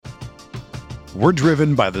We're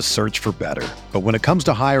driven by the search for better. But when it comes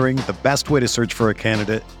to hiring, the best way to search for a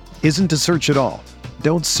candidate isn't to search at all.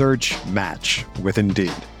 Don't search, match with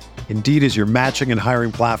Indeed. Indeed is your matching and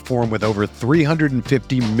hiring platform with over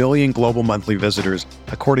 350 million global monthly visitors,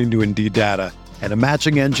 according to Indeed data, and a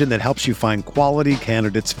matching engine that helps you find quality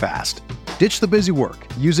candidates fast. Ditch the busy work.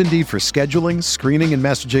 Use Indeed for scheduling, screening, and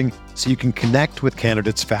messaging so you can connect with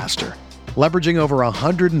candidates faster. Leveraging over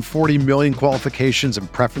 140 million qualifications and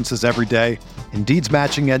preferences every day, Indeed's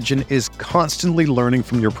matching engine is constantly learning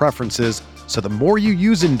from your preferences, so the more you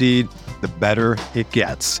use Indeed, the better it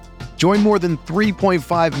gets. Join more than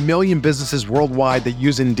 3.5 million businesses worldwide that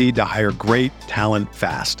use Indeed to hire great talent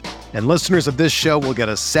fast. And listeners of this show will get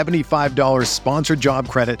a $75 sponsored job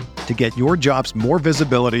credit to get your jobs more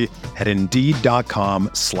visibility at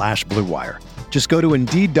Indeed.com/Blue Wire. Just go to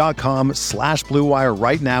Indeed.com/Blue Wire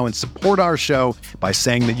right now and support our show by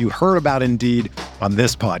saying that you heard about Indeed on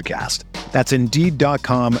this podcast. That's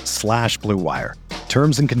Indeed.com/Blue Wire.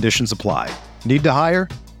 Terms and conditions apply. Need to hire?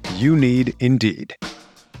 You need Indeed.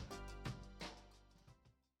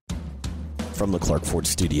 From the Clark Ford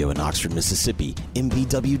Studio in Oxford, Mississippi,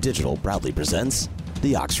 MVW Digital proudly presents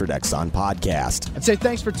the Oxford Exxon Podcast. I'd say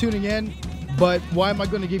thanks for tuning in, but why am I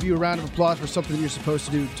going to give you a round of applause for something that you're supposed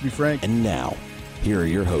to do, to be frank? And now, here are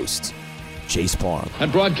your hosts, Chase Parham.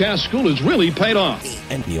 And broadcast school has really paid off.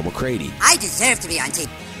 And Neil McCready. I deserve to be on TV.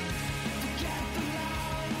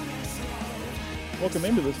 Welcome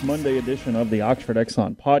into this Monday edition of the Oxford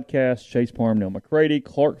Exxon Podcast. Chase Parham, Neil McCready,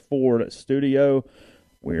 Clark Ford Studio.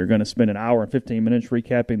 We're going to spend an hour and 15 minutes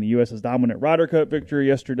recapping the U.S.'s dominant Ryder Cup victory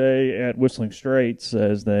yesterday at Whistling Straits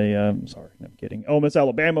as they, I'm kidding, Ole Miss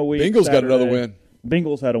Alabama week. Bengals Saturday. got another win.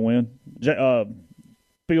 Bengals had a win.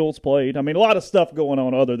 Fields played. I mean, a lot of stuff going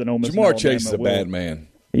on other than Ole Miss Jamar and Chase is a Alabama. bad man.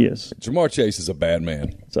 He is. Jamar Chase is a bad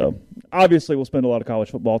man. So, obviously, we'll spend a lot of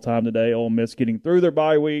college football time today. Ole Miss getting through their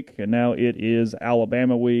bye week, and now it is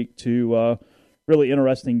Alabama week. Two really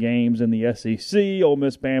interesting games in the SEC. Ole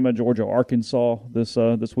Miss, Bama, Georgia, Arkansas this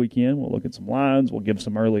weekend. We'll look at some lines. We'll give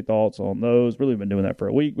some early thoughts on those. Really been doing that for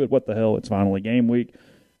a week, but what the hell, it's finally game week.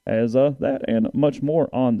 As that and much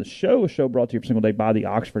more on the show. A show brought to you every single day by the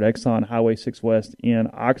Oxford Exxon, Highway 6 West in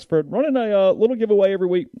Oxford. Running a little giveaway every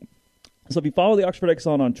week. So if you follow the Oxford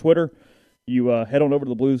Exxon on Twitter, you head on over to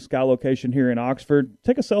the Blue Sky location here in Oxford.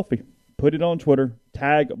 Take a selfie. Put it on Twitter.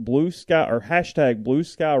 Tag Blue Sky or hashtag Blue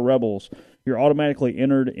Sky Rebels. You're automatically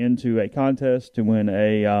entered into a contest to win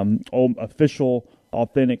a official,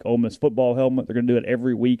 authentic Ole Miss football helmet. They're going to do it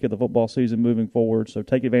every week of the football season moving forward, so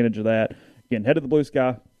take advantage of that. Again, head to the Blue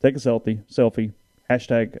Sky, take a selfie,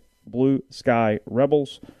 hashtag Blue Sky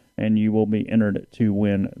Rebels, and you will be entered to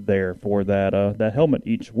win there for that helmet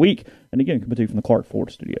each week. And again, coming to you from the Clark Ford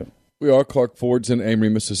Studio. We are Clark Ford's in Amory,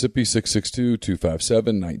 Mississippi,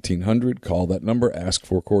 662-257-1900. Call that number. Ask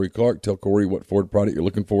for Corey Clark. Tell Corey what Ford product you're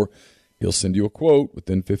looking for. He'll send you a quote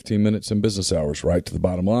within 15 minutes in business hours, right to the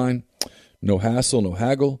bottom line. No hassle, no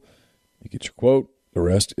haggle. You get your quote. The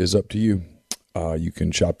rest is up to you. You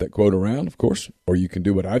can shop that quote around, of course, or you can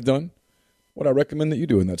do what I've done, what I recommend that you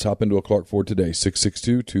do, and that's hop into a Clark Ford today,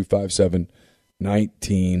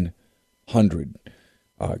 662-257-1900.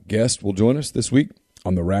 Guest will join us this week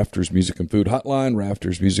on the Rafters Music and Food Hotline.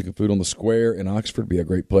 Rafters Music and Food on the Square in Oxford. Be a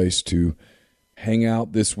great place to hang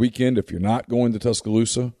out this weekend if you're not going to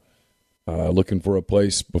Tuscaloosa. Looking for a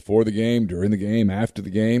place before the game, during the game, after the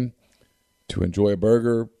game to enjoy a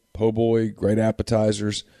burger, po' boy, great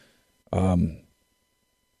appetizers.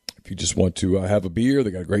 If you just want to have a beer,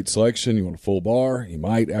 they got a great selection. You want a full bar, you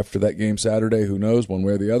might after that game Saturday. Who knows, one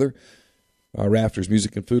way or the other. Rafters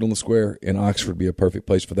Music and Food on the Square in Oxford would be a perfect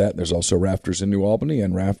place for that. There's also Rafters in New Albany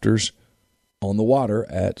and Rafters on the Water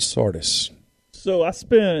at Sardis. So I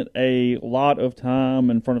spent a lot of time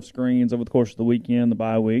in front of screens over the course of the weekend, the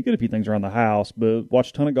bye week, did a few things around the house, but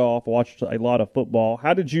watched a ton of golf, watched a lot of football.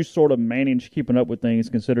 How did you sort of manage keeping up with things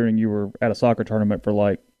considering you were at a soccer tournament for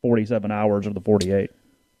like 47 hours of the 48?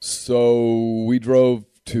 So we drove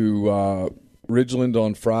to Ridgeland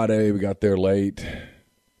on Friday. We got there late.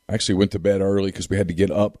 Actually went to bed early because we had to get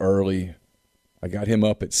up early. I got him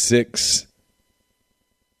up at 6.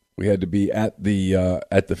 We had to be at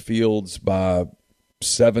the fields by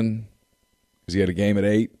 7 because he had a game at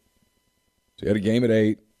 8. So he had a game at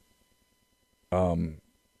 8.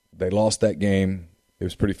 They lost that game. It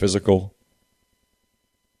was pretty physical.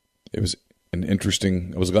 It was an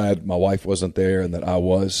interesting. I was glad my wife wasn't there and that I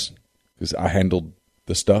was because I handled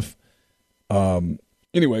the stuff.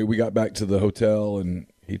 Anyway, we got back to the hotel and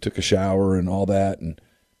he took a shower and all that and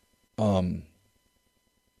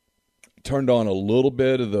turned on a little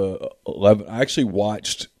bit of the 11. I actually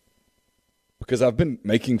watched because I've been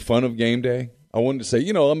making fun of game day I wanted to say,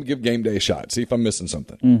 I'm going to give game day a shot, see if I'm missing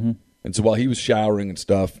something. Mm-hmm. And so while he was showering and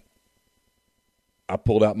stuff, I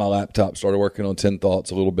pulled out my laptop, started working on 10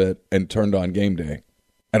 Thoughts a little bit, and turned on game day.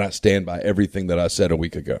 And I stand by everything that I said a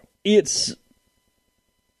week ago. It's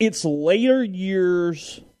later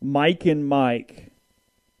years Mike and Mike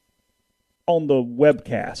on the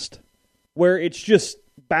webcast, where it's just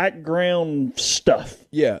background stuff.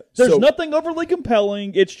 Yeah. There's nothing overly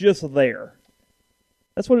compelling. It's just there.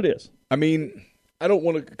 That's what it is. I mean, I don't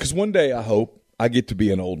want to, because one day I hope I get to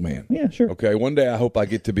be an old man. Yeah, sure. Okay, one day I hope I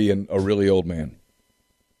get to be a really old man.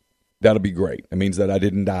 That'll be great. It means that I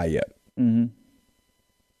didn't die yet. Mm-hmm.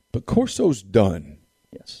 But Corso's done.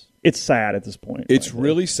 Yes. It's sad at this point. It's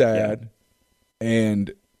really sad. Yeah.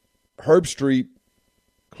 And Herb Street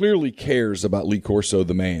clearly cares about Lee Corso,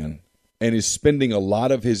 the man, and is spending a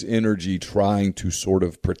lot of his energy trying to sort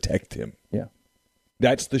of protect him. Yeah.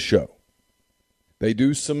 That's the show. They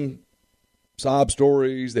do some sob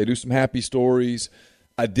stories. They do some happy stories.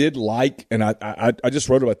 I did like, and I just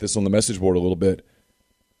wrote about this on the message board a little bit,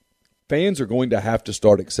 fans are going to have to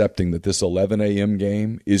start accepting that this 11 a.m.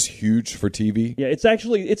 game is huge for TV. Yeah,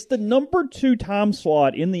 it's the number 2 time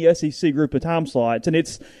slot in the SEC group of time slots, and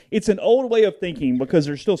it's an old way of thinking because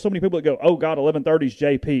there's still so many people that go, oh, God, 11:30 is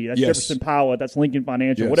JP. That's Jefferson Pilot. That's Lincoln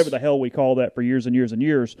Financial, whatever the hell we call that for years and years and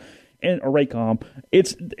years, or Raycom.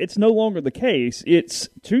 It's no longer the case. It's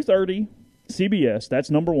 2:30 CBS.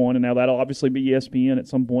 That's number 1, and now that'll obviously be ESPN at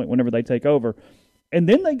some point whenever they take over. And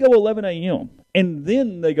then they go 11 a.m., and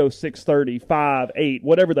then they go 6:30, 5, 8,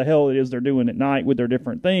 whatever the hell it is they're doing at night with their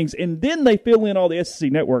different things, and then they fill in all the SEC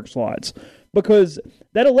network slots because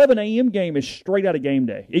that 11 a.m. game is straight out of game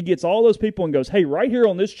day. It gets all those people and goes, hey, right here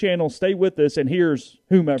on this channel, stay with us, and here's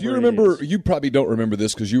whomever Do you remember, it is. You probably don't remember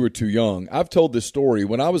this because you were too young. I've told this story.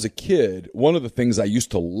 When I was a kid, one of the things I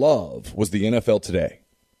used to love was the NFL Today.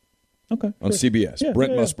 Okay, on CBS. Yeah,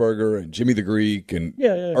 Brent Musburger and Jimmy the Greek and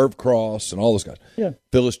Irv Cross and all those guys. Yeah.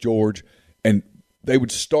 Phyllis George. And they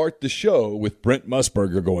would start the show with Brent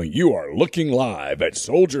Musburger going, you are looking live at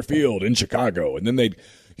Soldier Field in Chicago. And then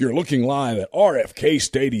you're looking live at RFK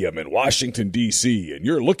Stadium in Washington, D.C. And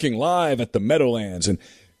you're looking live at the Meadowlands. And,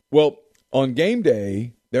 well, on game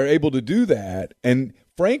day, they're able to do that. And,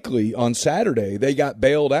 frankly, on Saturday, they got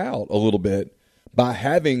bailed out a little bit by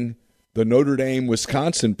having the Notre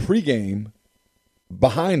Dame-Wisconsin pregame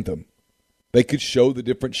behind them. They could show the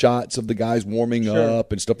different shots of the guys warming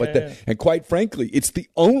up and stuff like that. Yeah. And quite frankly, it's the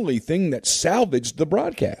only thing that salvaged the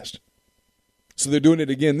broadcast. So they're doing it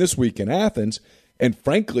again this week in Athens. And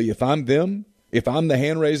frankly, if I'm them, if I'm the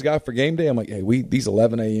hand-raised guy for game day, I'm like, hey, these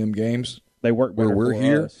 11 a.m. games, they work where we're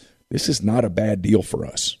here, this is not a bad deal for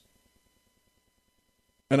us.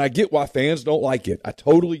 And I get why fans don't like it. I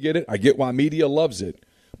totally get it. I get why media loves it.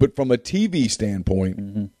 But from a TV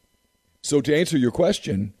standpoint, so to answer your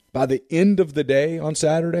question, by the end of the day on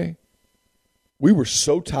Saturday, we were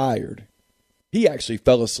so tired. He actually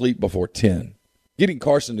fell asleep before 10. Getting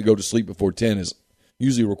Carson to go to sleep before 10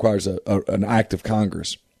 usually requires an act of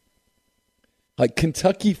Congress. Like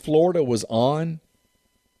Kentucky, Florida was on,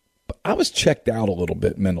 but I was checked out a little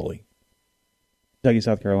bit mentally. Kentucky,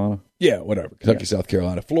 South Carolina. Yeah, whatever. Kentucky, South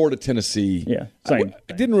Carolina. Florida, Tennessee. Yeah, same.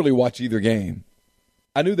 I didn't really watch either game.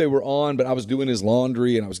 I knew they were on, but I was doing his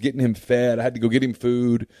laundry and I was getting him fed. I had to go get him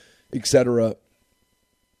food, etc.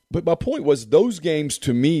 But my point was those games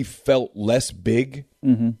to me felt less big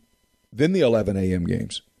than the 11 a.m.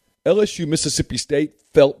 games. LSU, Mississippi State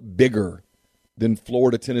felt bigger than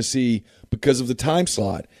Florida, Tennessee because of the time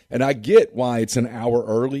slot. And I get why it's an hour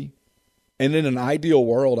early. And in an ideal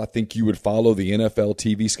world, I think you would follow the NFL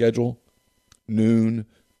TV schedule. Noon,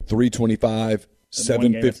 3:25,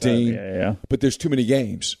 7:15. Yeah. But there's too many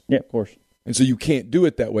games. Yeah, of course. And so you can't do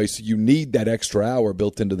it that way. So you need that extra hour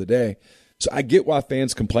built into the day. So I get why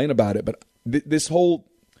fans complain about it. But this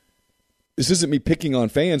isn't me picking on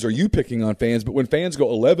fans or you picking on fans. But when fans go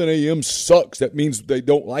 11 a.m. sucks, that means they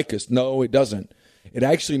don't like us. No, it doesn't. It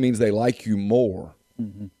actually means they like you more.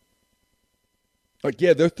 Mm-hmm. Like,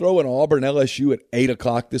 yeah, they're throwing Auburn LSU at 8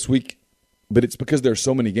 o'clock this week. But it's because there's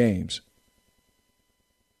so many games.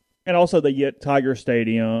 And also they get Tiger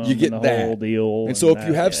Stadium. You get and the whole deal. And so if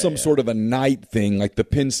you have some sort of a night thing, like the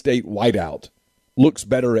Penn State whiteout, looks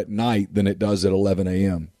better at night than it does at 11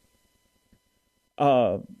 a.m.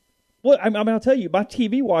 Well, I mean, I'll tell you, my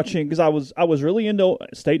TV watching, because I was really into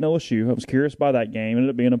State and LSU. I was curious by that game. It ended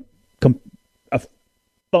up being a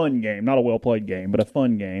fun game, not a well-played game, but a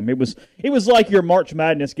fun game. It was like your March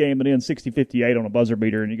Madness game that ends 60-58 on a buzzer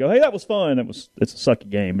beater, and you go, hey, that was fun. It's a sucky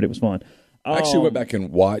game, but it was fun. I actually went back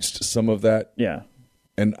and watched some of that. Yeah.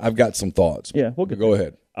 And I've got some thoughts. Yeah, we'll go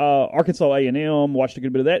ahead. Arkansas A&M, watched a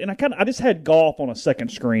good bit of that, and I just had golf on a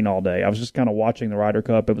second screen all day. I was just kind of watching the Ryder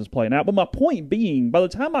Cup. It was playing out. But my point being, by the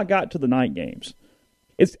time I got to the night games,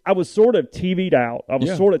 I was sort of TV'd out. I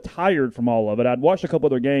was sort of tired from all of it. I'd watched a couple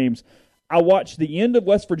other games. I watched the end of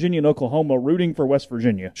West Virginia and Oklahoma, rooting for West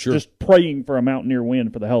Virginia, just praying for a Mountaineer win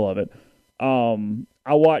for the hell of it.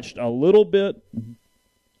 I watched a little bit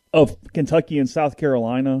of Kentucky and South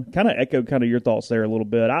Carolina. Kind of echoed your thoughts there a little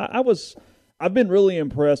bit. I've been really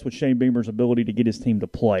impressed with Shane Beamer's ability to get his team to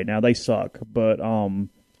play. Now they suck, but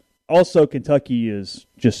also Kentucky is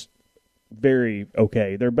just very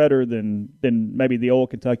okay. They're better than maybe the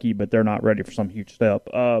old Kentucky, but they're not ready for some huge step.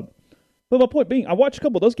 But my point being, I watched a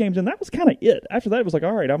couple of those games, and that was kind of it. After that, it was like,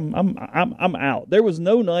 all right, I'm out. There was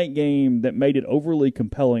no night game that made it overly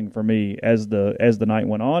compelling for me as the night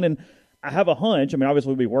went on, and I have a hunch. I mean, obviously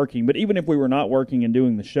we'll be working, but even if we were not working and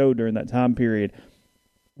doing the show during that time period,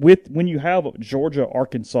 when you have Georgia,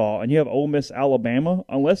 Arkansas, and you have Ole Miss, Alabama,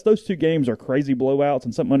 unless those two games are crazy blowouts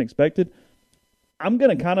and something unexpected, I'm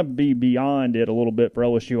going to kind of be beyond it a little bit for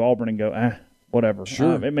LSU, Auburn, and go, whatever.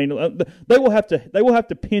 Sure. I mean, they will have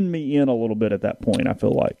to pin me in a little bit at that point, I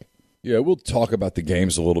feel like. Yeah, we'll talk about the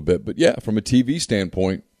games a little bit. But, yeah, from a TV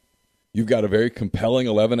standpoint, you've got a very compelling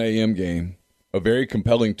 11 a.m. game, a very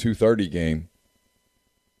compelling 2:30 game.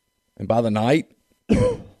 And by the night,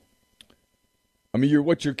 I mean,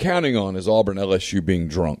 what you're counting on is Auburn LSU being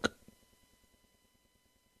drunk.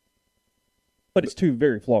 But it's two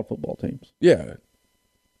very flawed football teams. Yeah.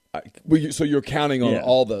 So you're counting on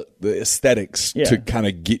all the aesthetics to kind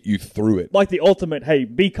of get you through it. Like the ultimate, hey,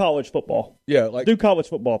 be college football. Yeah. Like, do college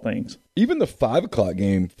football things. Even the 5 o'clock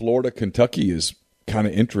game, Florida-Kentucky, is kind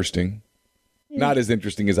of interesting. Yeah. Not as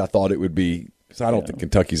interesting as I thought it would be, because I don't think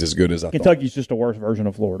Kentucky's as good as I thought. Kentucky's just a worse version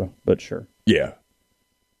of Florida, but sure. Yeah.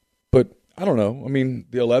 But I don't know. I mean,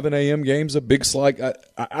 the 11 a.m. game's a big slide.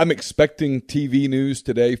 I'm expecting TV news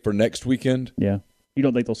today for next weekend. Yeah. You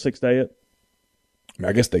don't think they'll 6-day it? I mean,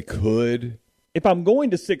 I guess they could. If I'm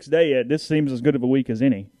going to 6-day it, this seems as good of a week as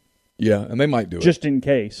any. Yeah, and they might do it. Just in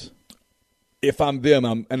case. If I'm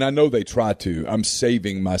them, and I know they try to, I'm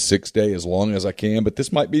saving my 6-day as long as I can, but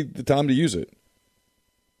this might be the time to use it.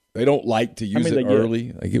 They don't like to use it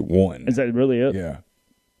early. They get 1. Is that really it? Yeah.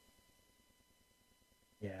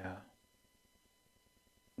 Yeah.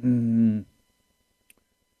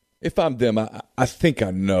 If I'm them, I think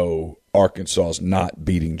I know Arkansas's not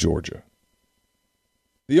beating Georgia.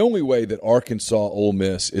 The only way that Arkansas-Ole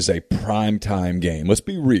Miss is a primetime game, let's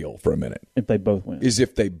be real for a minute. If they both win. Is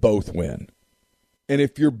if they both win. And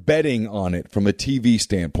if you're betting on it from a TV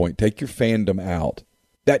standpoint, take your fandom out,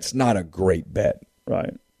 that's not a great bet.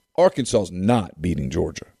 Right. Arkansas's not beating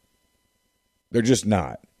Georgia. They're just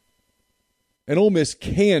not. And Ole Miss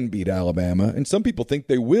can beat Alabama, and some people think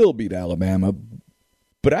they will beat Alabama,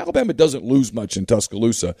 but Alabama doesn't lose much in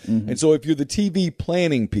Tuscaloosa. Mm-hmm. And so if you're the TV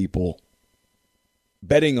planning people,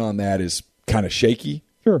 betting on that is kind of shaky.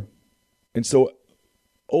 Sure. And so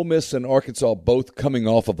Ole Miss and Arkansas both coming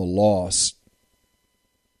off of a loss,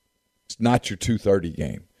 it's not your 2:30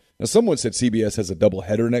 game. Now, someone said CBS has a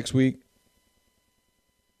doubleheader next week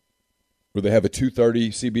where they have a 2:30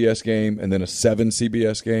 CBS game and then a 7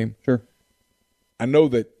 CBS game. Sure. I know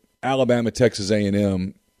that Alabama, Texas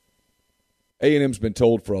A&M's been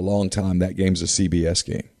told for a long time that game's a CBS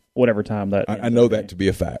game. Whatever time that I know that to be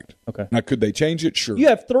a fact. Okay. Now, could they change it? Sure. You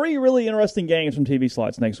have 3 really interesting games from TV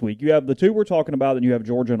slots next week. You have the 2 we're talking about, and you have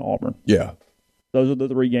Georgia and Auburn. Yeah. Those are the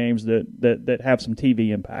 3 games that have some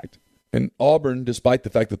TV impact. And Auburn, despite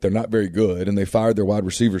the fact that they're not very good, and they fired their wide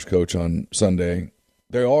receivers coach on Sunday,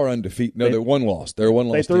 they are undefeated. No, they're one loss. They're one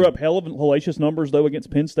loss. They threw up hellacious numbers, though,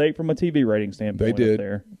 against Penn State from a TV rating standpoint. They did.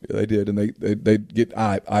 There. Yeah, they did, and they get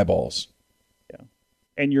eyeballs. Yeah.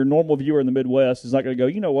 And your normal viewer in the Midwest is not going to go,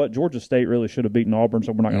 you know what, Georgia State really should have beaten Auburn,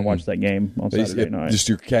 so we're not going to watch that game on Saturday night. Just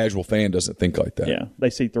your casual fan doesn't think like that. Yeah. They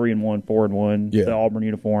see 3-1, 4-1, the Auburn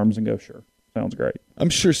uniforms, and go, sure, sounds great. I'm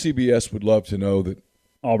sure CBS would love to know that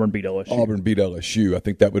Auburn beat LSU. I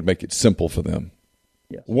think that would make it simple for them.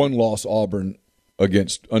 Yes. One loss Auburn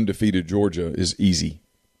against undefeated Georgia is easy.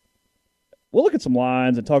 We'll look at some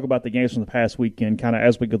lines and talk about the games from the past weekend kind of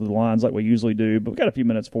as we go through the lines like we usually do, but we've got a few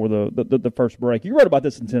minutes for the first break. You wrote about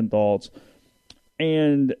this in 10 Thoughts,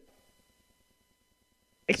 and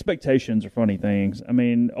expectations are funny things. I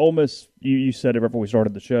mean, Ole Miss, you said it before we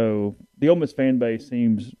started the show, the Ole Miss fan base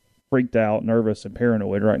seems freaked out, nervous, and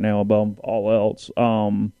paranoid right now above all else.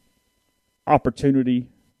 Opportunity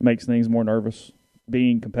makes things more nervous.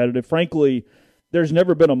 Being competitive. Frankly, there's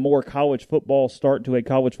never been a more college football start to a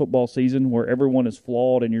college football season where everyone is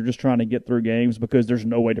flawed and you're just trying to get through games because there's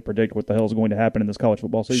no way to predict what the hell is going to happen in this college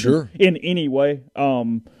football season in any way.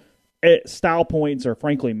 Style points are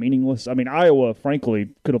frankly meaningless. I mean, Iowa, frankly,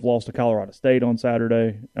 could have lost to Colorado State on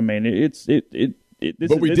Saturday. I mean, we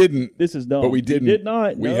didn't. This is dumb. But we didn't. You did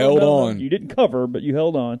not. We held on. You didn't cover, but you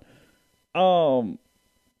held on.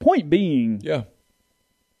 Point being, you're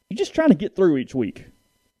just trying to get through each week.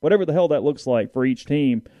 Whatever the hell that looks like for each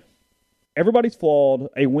team. Everybody's flawed.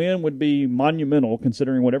 A win would be monumental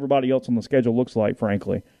considering what everybody else on the schedule looks like,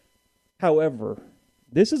 frankly. However,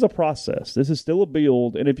 this is a process. This is still a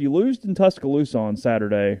build. And if you lose in Tuscaloosa on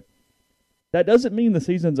Saturday, that doesn't mean the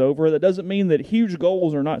season's over. That doesn't mean that huge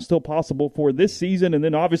goals are not still possible for this season and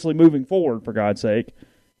then obviously moving forward, for God's sake.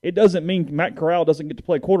 It doesn't mean Matt Corral doesn't get to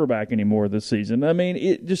play quarterback anymore this season. I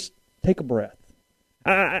mean, just take a breath.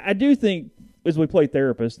 I do think, as we play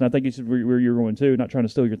therapist, and I think this is where you're going too, not trying to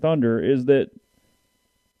steal your thunder, is that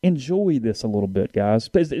enjoy this a little bit, guys.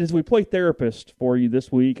 As we play therapist for you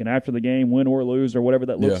this week and after the game, win or lose or whatever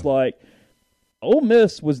that looks like, Ole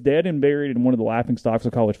Miss was dead and buried in one of the laughingstocks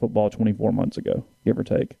of college football 24 months ago, give or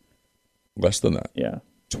take. Less than that. Yeah.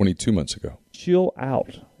 22 months ago. Chill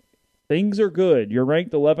out. Things are good. You're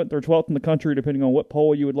ranked 11th or 12th in the country, depending on what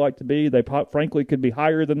poll you would like to be. They frankly could be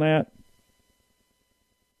higher than that.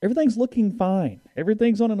 Everything's looking fine.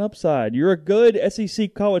 Everything's on an upside. You're a good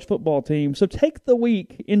SEC college football team, so take the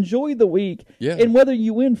week, enjoy the week, and whether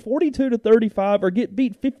you win 42-35 or get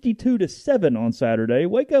beat 52-7 on Saturday,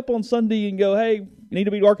 wake up on Sunday and go, hey, you need to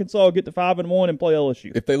beat Arkansas, get to 5-1, and play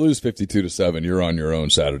LSU. If they lose 52-7, you're on your own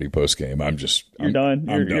Saturday postgame. I'm done.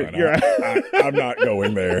 I'm done. I'm not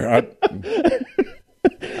going there.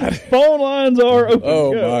 Phone lines are open.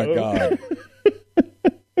 Oh my God.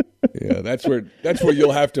 Yeah, that's where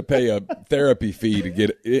you'll have to pay a therapy fee to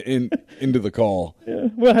get into the call. Yeah,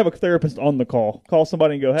 we'll have a therapist on the call. Call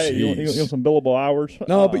somebody and go, hey, you want some billable hours?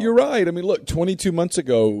 No, but you're right. I mean, look, 22 months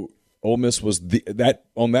ago, Ole Miss was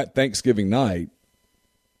on that Thanksgiving night.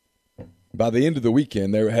 By the end of the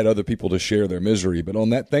weekend, they had other people to share their misery. But on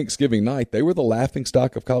that Thanksgiving night, they were the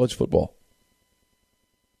laughingstock of college football.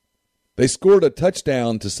 They scored a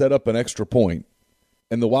touchdown to set up an extra point,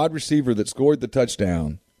 and the wide receiver that scored the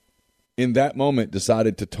touchdown in that moment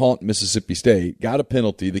decided to taunt Mississippi State, got a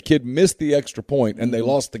penalty. The kid missed the extra point, and they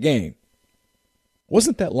lost the game.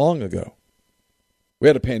 Wasn't that long ago. We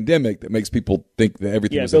had a pandemic that makes people think that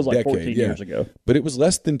everything was a decade. 14 years ago. But it was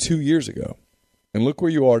less than 2 years ago. And look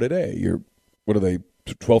where you are today. You're, what are they,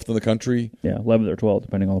 12th in the country? Yeah, 11th or 12th,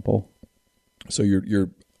 depending on the poll. So you're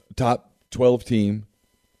top 12 team.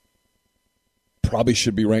 Probably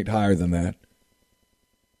should be ranked higher than that.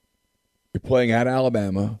 You're playing at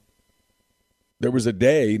Alabama. There was a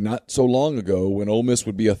day not so long ago when Ole Miss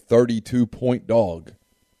would be a 32-point dog.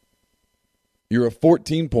 You're a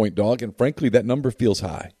 14-point dog, and frankly, that number feels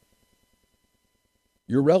high.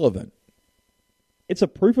 You're relevant. It's a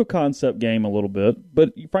proof of concept game a little bit,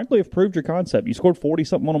 but you frankly have proved your concept. You scored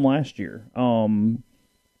 40-something on them last year.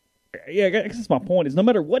 Yeah, I guess that's my point, is no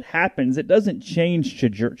matter what happens, it doesn't change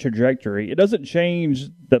trajectory. It doesn't change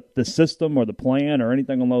the system or the plan or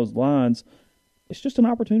anything on those lines. It's just an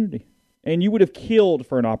opportunity. And you would have killed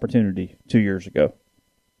for an opportunity 2 years ago.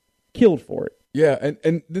 Killed for it. Yeah,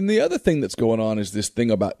 and then the other thing that's going on is this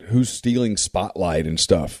thing about who's stealing spotlight and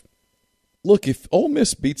stuff. Look, if Ole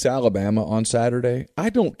Miss beats Alabama on Saturday,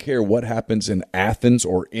 I don't care what happens in Athens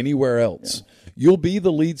or anywhere else. Yeah. You'll be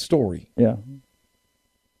the lead story. Yeah.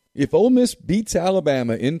 If Ole Miss beats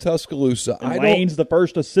Alabama in Tuscaloosa, Lane's the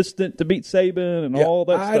first assistant to beat Saban and all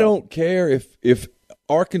that stuff. I don't care if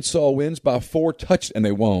Arkansas wins by 4 touchdowns, and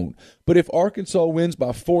they won't. But if Arkansas wins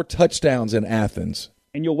by 4 touchdowns in Athens,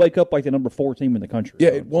 and you'll wake up like the number 4 team in the country. Yeah,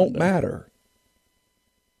 it won't matter.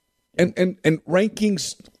 And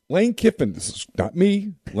rankings, Lane Kiffin, this is not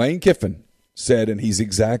me, Lane Kiffin said, and he's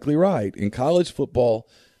exactly right, in college football,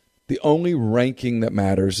 the only ranking that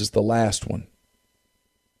matters is the last one.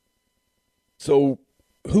 So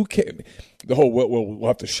who cares? The whole, we'll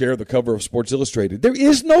have to share the cover of Sports Illustrated. There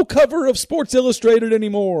is no cover of Sports Illustrated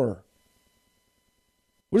anymore.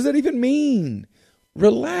 What does that even mean?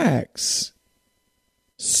 Relax.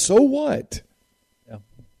 So what? Yeah.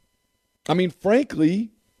 I mean,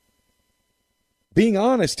 frankly, being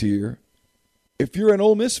honest here, if you're an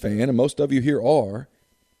Ole Miss fan, and most of you here are,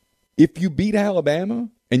 if you beat Alabama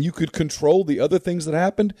and you could control the other things that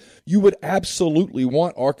happened, you would absolutely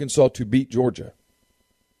want Arkansas to beat Georgia.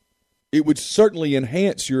 It would certainly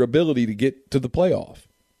enhance your ability to get to the playoff.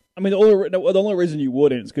 I mean, the only reason you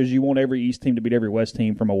wouldn't is because you want every East team to beat every West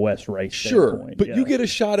team from a West race standpoint. Sure, but you get a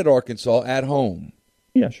shot at Arkansas at home.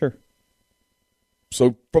 Yeah, sure.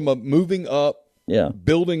 So from a moving up,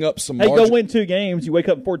 building up some margin. Hey, go win 2 games. You wake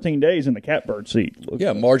up in 14 days in the catbird seat.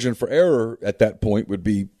 Margin for error at that point would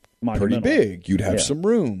be pretty big. You'd have some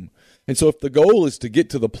room. And so if the goal is to get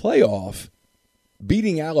to the playoff,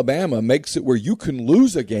 beating Alabama makes it where you can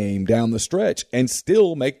lose a game down the stretch and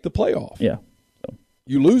still make the playoff. Yeah.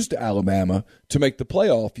 You lose to Alabama to make the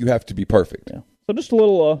playoff, you have to be perfect. Yeah. So just a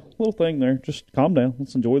little thing there. Just calm down.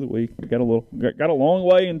 Let's enjoy the week. We got a long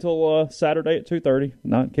way until Saturday at 2:30.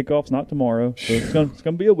 Kickoff's not tomorrow, so it's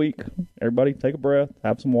gonna be a week. Everybody, take a breath,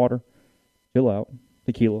 have some water, chill out,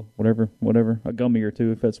 tequila, whatever, a gummy or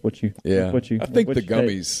two if that's what you. Yeah, I think the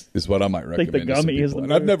gummies is what I might recommend. I think the gummy is the move.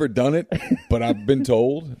 And I've never done it, but I've been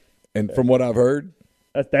told, and from what I've heard,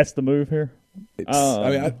 that's the move here.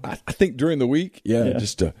 I think during the week,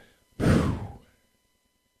 just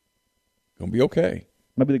gonna be okay.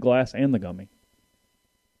 Maybe the glass and the gummy.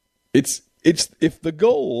 It's if the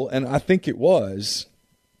goal, and I think it was,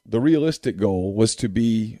 the realistic goal was to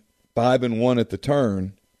be 5-1 at the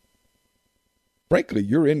turn. Frankly,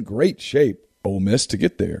 you're in great shape, Ole Miss, to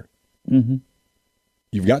get there. Mm-hmm.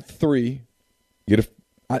 You've got 3.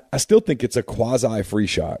 I still think it's a quasi-free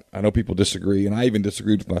shot. I know people disagree, and I even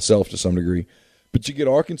disagreed with myself to some degree. But you get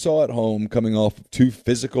Arkansas at home coming off of 2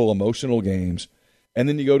 physical, emotional games. And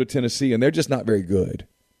then you go to Tennessee, and they're just not very good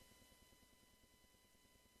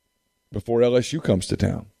before LSU comes to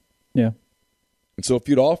town. Yeah. And so if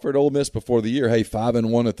you'd offered Ole Miss before the year, hey,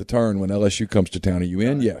 5-1 at the turn when LSU comes to town, are you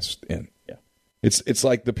in? Yes, in. Yeah. It's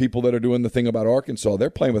like the people that are doing the thing about Arkansas. They're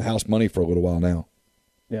playing with house money for a little while now.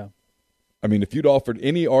 Yeah. I mean, if you'd offered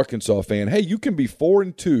any Arkansas fan, hey, you can be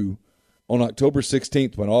 4-2 on October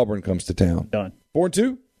 16th when Auburn comes to town. Done.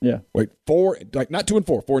 4-2? Yeah. Wait, not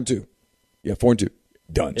 2-4, 4-2. Yeah, 4-2.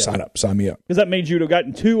 Done. Yeah. Sign up. Sign me up. Because that means you'd have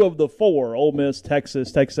gotten 2 of the 4: Ole Miss,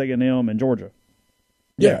 Texas A&M, and Georgia.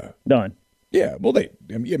 Yeah. Done. Yeah. Well,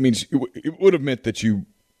 it means it would have meant that you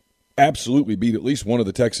absolutely beat at least one of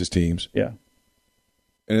the Texas teams. Yeah.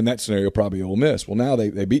 And in that scenario, probably Ole Miss. Well, now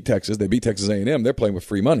they beat Texas. They beat Texas A&M. They're playing with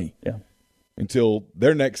free money. Yeah. Until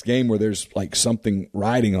their next game where there's like something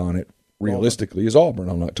riding on it, realistically, is Auburn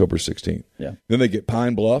on October 16th. Yeah. Then they get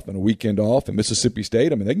Pine Bluff and a weekend off and Mississippi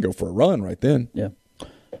State. I mean, they can go for a run right then. Yeah.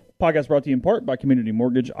 Podcast brought to you in part by Community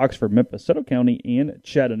Mortgage, Oxford, Memphis, Seto County, and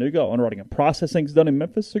Chattanooga. Underwriting and processing is done in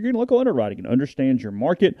Memphis, so you're local underwriting and understands your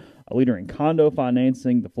market. A leader in condo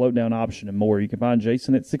financing, the float down option, and more. You can find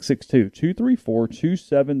Jason at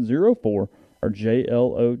 662-234-2704 or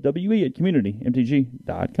JLOWE at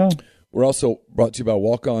communitymtg.com. We're also brought to you by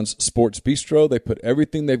Walk-On's Sports Bistro. They put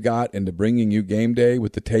everything they've got into bringing you game day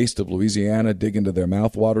with the taste of Louisiana. Dig into their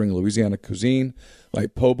mouth-watering Louisiana cuisine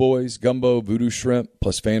like po' boys, gumbo, voodoo shrimp,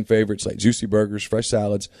 plus fan favorites like juicy burgers, fresh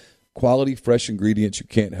salads, quality, fresh ingredients you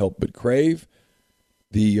can't help but crave.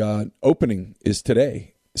 The opening is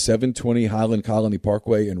today, 720 Highland Colony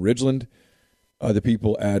Parkway in Ridgeland. The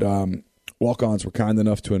people at Walk-Ons were kind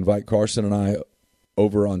enough to invite Carson and I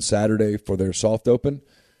over on Saturday for their soft open.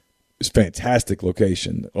 It's a fantastic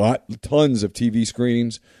location. Tons of TV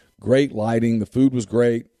screens, great lighting. The food was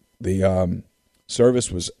great. The service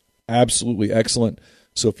was absolutely excellent.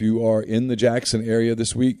 So if you are in the Jackson area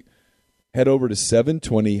this week, head over to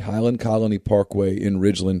 720 Highland Colony Parkway in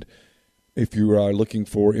Ridgeland. If you are looking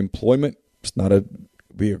for employment, it's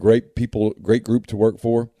be a great group to work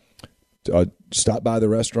for. Stop by the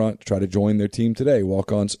restaurant, try to join their team today.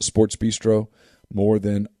 Walk-On's Sports Bistro, more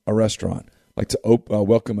than a restaurant. I'd like to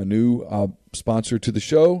welcome a new sponsor to the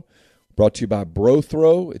show, brought to you by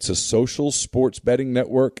BroThrow. It's a social sports betting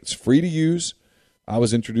network. It's free to use. I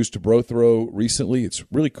was introduced to BroThrow recently. It's a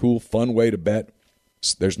really cool, fun way to bet.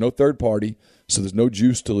 There's no third party, so there's no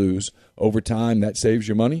juice to lose. Over time, that saves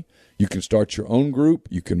you money. You can start your own group.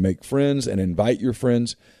 You can make friends and invite your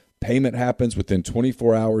friends. Payment happens within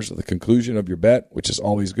 24 hours of the conclusion of your bet, which is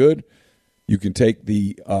always good. You can take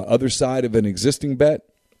the other side of an existing bet,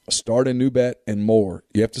 start a new bet, and more.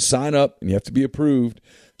 You have to sign up, and you have to be approved.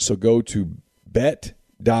 So go to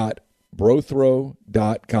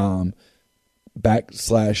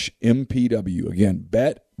bet.brothrow.com/MPW. Again,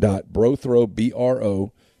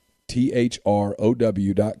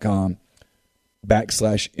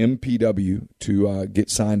 bet.brothrow.com/MPW to get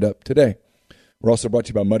signed up today. We're also brought to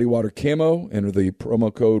you by Muddy Water Camo. Enter the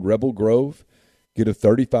promo code Rebel Grove. Get a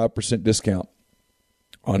 35% discount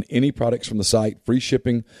on any products from the site. Free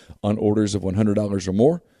shipping on orders of $100 or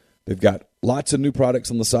more. They've got lots of new products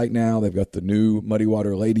on the site now. They've got the new Muddy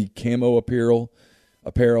Water Lady Camo apparel.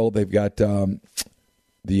 They've got the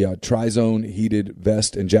Tri-Zone heated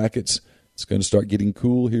vest and jackets. It's going to start getting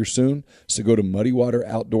cool here soon. So go to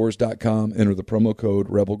muddywateroutdoors.com, enter the promo code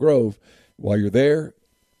Rebel Grove. While you're there,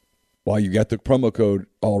 while you got the promo code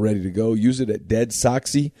all ready to go, use it at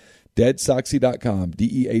DeadSoxy, deadsoxy.com,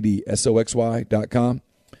 DeadSoxy.com.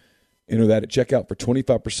 Enter that at checkout for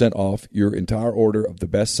 25% off your entire order of the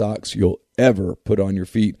best socks you'll ever put on your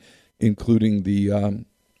feet, including the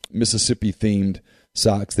Mississippi-themed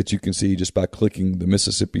socks that you can see just by clicking the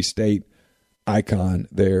Mississippi State icon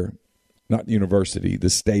there. Not university, the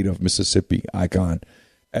state of Mississippi icon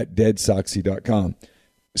at deadsoxy.com.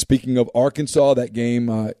 Speaking of Arkansas, that game,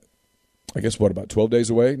 I guess, about 12 days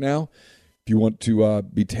away now? If you want to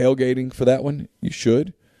be tailgating for that one, you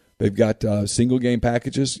should. They've got single game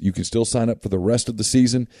packages. You can still sign up for the rest of the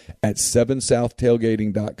season at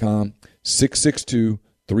 7southtailgating.com,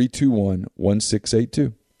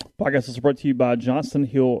 662-321-1682. Podcast is brought to you by Johnston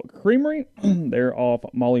Hill Creamery. They're off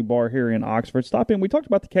Molly Bar here in Oxford. Stop in. We talked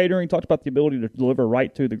about the catering, talked about the ability to deliver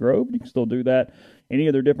right to the Grove. You can still do that. Any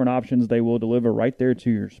of their different options, they will deliver right there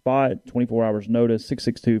to your spot. 24 hours notice,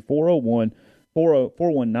 662-419,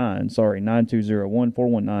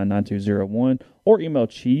 9201, or email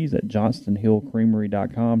cheese at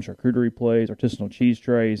johnstonhillcreamery.com. Charcuterie plates, artisanal cheese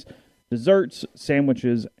trays, desserts,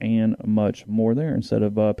 sandwiches, and much more there. Instead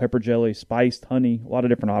of pepper jelly, spiced honey, a lot of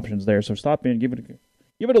different options there. So stop in, give it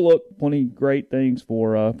a look. Plenty great things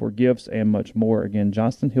for gifts and much more. Again,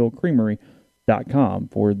 johnstonhillcreamery.com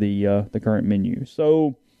for the current menu.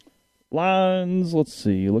 So lines, let's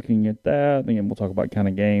see. Looking at that, again, we'll talk about kind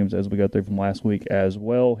of games as we go through from last week as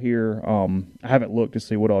well here. I haven't looked to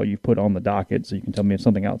see what all you've put on the docket, so you can tell me if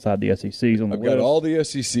something outside the SEC is on the list. I've got all the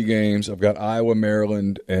SEC games. I've got Iowa,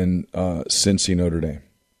 Maryland, and Cincy, Notre Dame.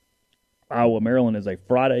 Iowa, Maryland is a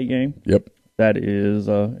Friday game. Yep. That is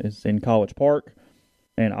in College Park,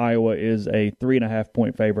 and Iowa is a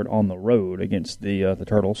 3.5-point favorite on the road against the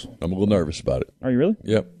Turtles. I'm a little nervous about it. Are you really?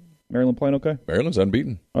 Yep. Maryland playing okay? Maryland's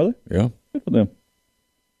unbeaten. Are they? Yeah. Good for them.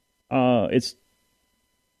 It's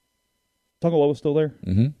Tungaloa's still there?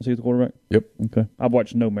 Mm-hmm. Is he the quarterback? Yep. Okay. I've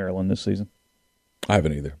watched no Maryland this season. I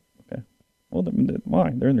haven't either. Okay. Well,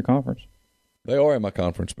 why? They're in their conference. They are in my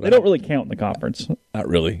conference, but they don't really count in the conference. Not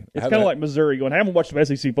really. It's kind of like Missouri going, I haven't watched some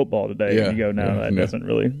SEC football today. Yeah. And you go,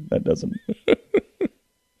 that doesn't.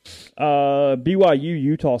 BYU,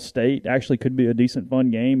 Utah State actually could be a decent, fun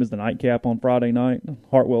game as the nightcap on Friday night.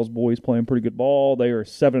 Hartwell's boys playing pretty good ball. They are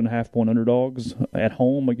 7.5-point underdogs at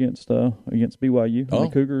home against BYU. The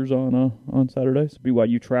Cougars on Saturday. So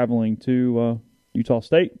BYU traveling to Utah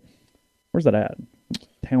State. Where's that at? What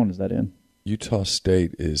town is that in? Utah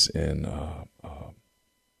State is in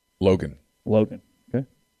Logan. Logan. Okay.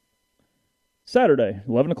 Saturday,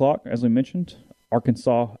 11 o'clock, as we mentioned.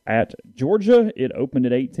 Arkansas at Georgia. It opened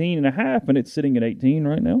at 18.5, and it's sitting at 18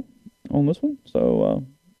 right now on this one. So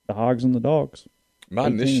the Hogs and the Dogs. My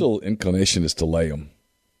 18. Initial inclination is to lay them.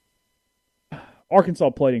 Arkansas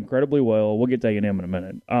played incredibly well. We'll get to A&M in a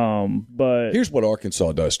minute. But here's what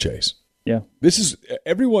Arkansas does, Chase. Yeah.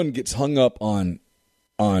 Everyone gets hung up on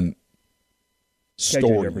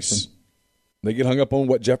stories. They get hung up on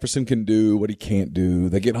what Jefferson can do, what he can't do.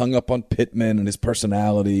 They get hung up on Pittman and his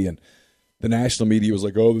personality, and the national media was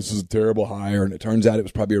like, oh, this is a terrible hire, and it turns out it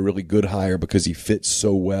was probably a really good hire because he fits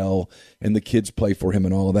so well, and the kids play for him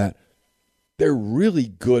and all of that. They're really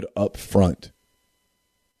good up front.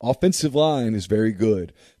 Offensive line is very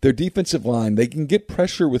good. Their defensive line, they can get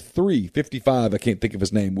pressure with 3. 55, I can't think of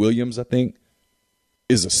his name. Williams, I think,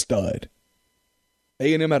 is a stud.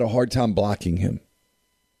 A&M had a hard time blocking him.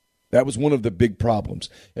 That was one of the big problems.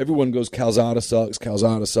 Everyone goes, Calzada sucks.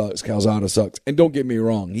 And don't get me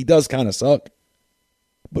wrong, he does kind of suck.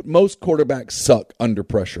 But most quarterbacks suck under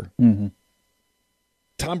pressure. Mm-hmm.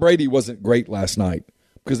 Tom Brady wasn't great last night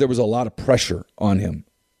because there was a lot of pressure on him.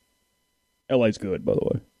 LA's good, by the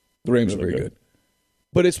way. The Rams are very good.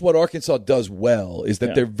 But it's what Arkansas does well, is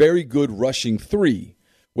that they're very good rushing 3.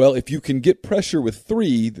 Well, if you can get pressure with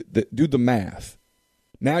 3, do the math.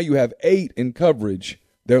 Now you have 8 in coverage.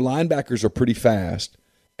 Their linebackers are pretty fast,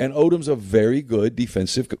 and Odom's a very good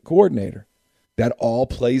defensive coordinator. That all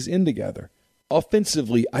plays in together.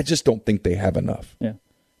 Offensively, I just don't think they have enough. Yeah.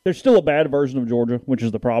 There's still a bad version of Georgia, which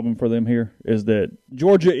is the problem for them here, is that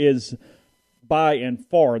Georgia is by and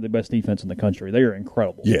far the best defense in the country. They are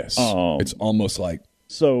incredible. Yes. It's almost like.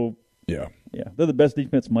 So, yeah, they're the best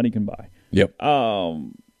defense money can buy. Yep.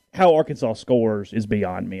 How Arkansas scores is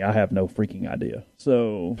beyond me. I have no freaking idea.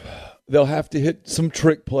 So they'll have to hit some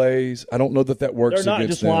trick plays. I don't know that works. They're not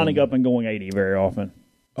just lining up and going 80 very often.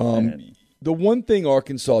 The one thing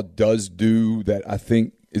Arkansas does do that I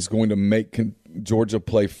think is going to make Georgia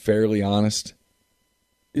play fairly honest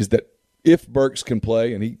is that if Burks can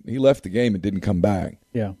play, and he left the game and didn't come back.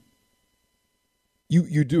 Yeah.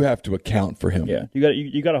 You do have to account for him. Yeah,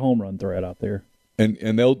 you got a home run threat out there.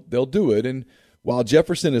 and they'll do it. And while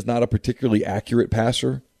Jefferson is not a particularly accurate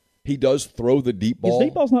passer, he does throw the deep ball. His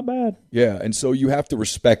deep ball's not bad. Yeah, and so you have to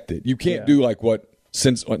respect it. You can't do like who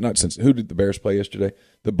did the Bears play yesterday?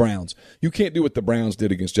 The Browns. You can't do what the Browns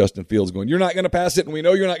did against Justin Fields, going, you're not going to pass it, and we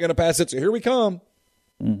know you're not going to pass it, so here we come.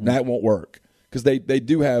 Mm-hmm. That won't work because they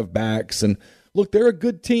do have backs. And, look, they're a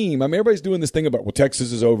good team. I mean, everybody's doing this thing about, well,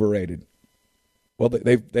 Texas is overrated. Well,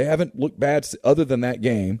 they haven't looked bad other than that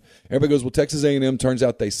game. Everybody goes, well, Texas A&M, turns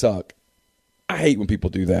out they suck. I hate when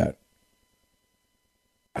people do that.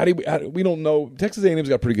 We don't know. Texas A&M's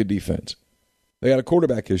got a pretty good defense. They got a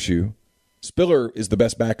quarterback issue. Spiller is the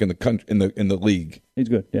best back in the country, in the league. He's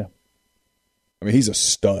good, yeah. I mean, he's a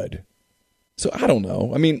stud. So I don't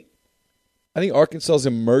know. I mean, I think Arkansas is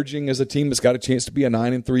emerging as a team that's got a chance to be a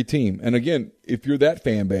 9-3 team. And again, if you're that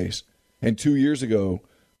fan base, and 2 years ago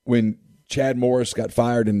when Chad Morris got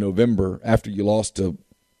fired in November after you lost to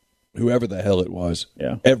whoever the hell it was,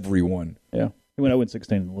 everyone. Yeah, he went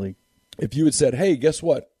 0-16 in the league. If you had said, hey, guess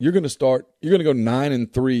what? You're going to go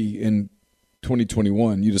 9-3 in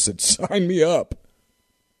 2021, you just said, sign me up.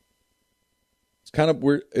 It's kind of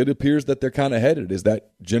where it appears that they're kind of headed, is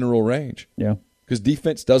that general range. Yeah. Because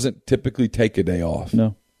defense doesn't typically take a day off.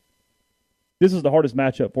 No. This is the hardest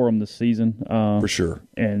matchup for them this season. For sure.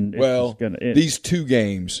 And these two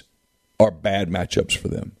games are bad matchups for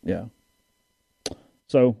them. Yeah.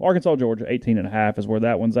 So Arkansas, Georgia, 18.5 is where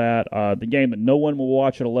that one's at. The game that no one will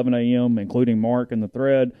watch at 11 a.m., including Mark and the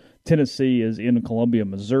Thread, Tennessee is in Columbia,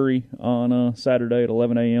 Missouri on Saturday at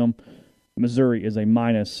 11 a.m. Missouri is a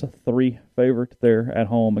 -3 favorite there at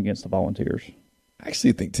home against the Volunteers. I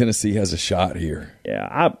actually think Tennessee has a shot here.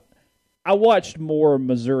 Yeah, I watched more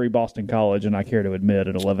Missouri Boston College than I care to admit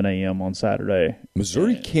at 11 a.m. on Saturday.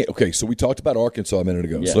 Missouri can't. Okay, so we talked about Arkansas a minute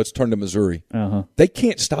ago. Yeah. So let's turn to Missouri. Uh-huh. They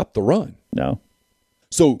can't stop the run. No.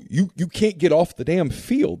 So you can't get off the damn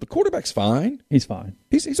field. The quarterback's fine. He's fine.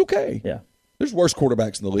 He's okay. Yeah. There's worse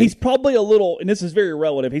quarterbacks in the league. He's probably a little, and this is very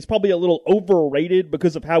relative, he's probably a little overrated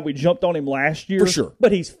because of how we jumped on him last year. For sure.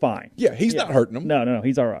 But he's fine. Yeah, he's not hurting them. No,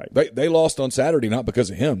 he's all right. They lost on Saturday not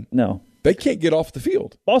because of him. No. They can't get off the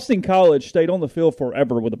field. Boston College stayed on the field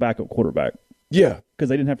forever with a backup quarterback. Yeah. Because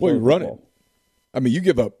they didn't have to run it. I mean, you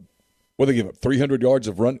give up, they give up 300 yards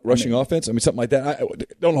of rushing offense? I mean, something like that.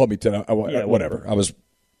 Don't hold me to that. Whatever. I was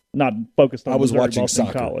not focused on I was Missouri, watching Boston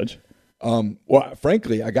soccer. College. Well,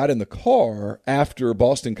 frankly, I got in the car after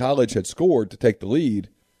Boston College had scored to take the lead,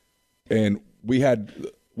 and we had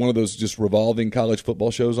one of those just revolving college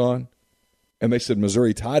football shows on, and they said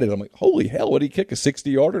Missouri tied it. I'm like, holy hell, what did he kick, a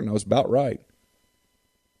 60-yarder? And I was about right.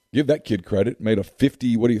 Give that kid credit. Made a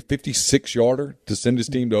 56-yarder to send his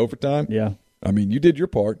team to overtime. Yeah. I mean, you did your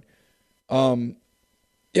part.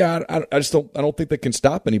 Yeah, I don't think they can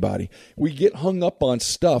stop anybody. We get hung up on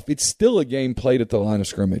stuff. It's still a game played at the line of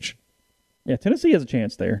scrimmage. Yeah, Tennessee has a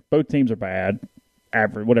chance there. Both teams are bad,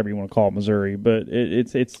 average, whatever you want to call it, Missouri, but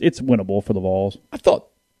it's winnable for the Vols. I thought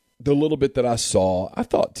the little bit that I saw, I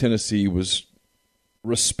thought Tennessee was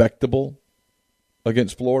respectable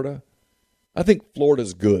against Florida. I think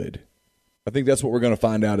Florida's good. I think that's what we're going to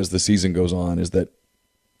find out as the season goes on, is that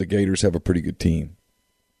the Gators have a pretty good team.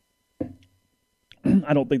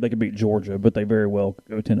 I don't think they can beat Georgia, but they very well could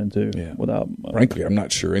go 10-2. Yeah. Without. Frankly, I'm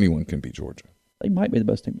not sure anyone can beat Georgia. They might be the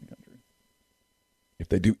best team in the country if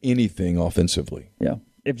they do anything offensively. Yeah.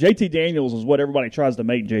 If JT Daniels is what everybody tries to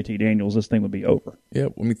make JT Daniels, this thing would be over. Yeah,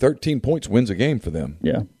 I mean, 13 points wins a game for them.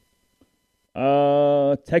 Yeah.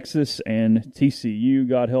 Texas and TCU,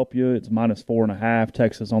 God help you. It's -4.5.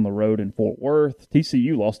 Texas on the road in Fort Worth.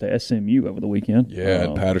 TCU lost to SMU over the weekend. Yeah,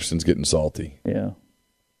 and Patterson's getting salty. Yeah.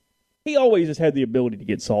 He always has had the ability to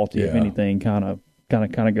get salty if anything kind of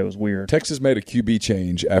goes weird. Texas made a QB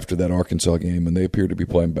change after that Arkansas game, and they appear to be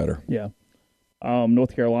playing better. Yeah.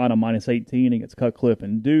 North Carolina -18 against Cutcliffe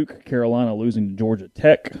and Duke. Carolina losing to Georgia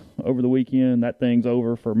Tech over the weekend. That thing's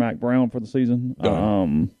over for Mac Brown for the season.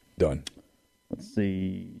 Done. Let's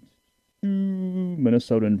see.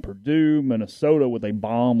 Minnesota and Purdue. Minnesota with a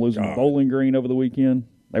bomb losing to Bowling Green over the weekend.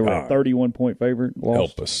 They were a 31-point favorite. Lost.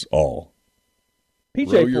 Help us all.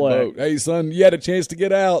 PJ Row your Fleck. boat. Hey, son, you had a chance to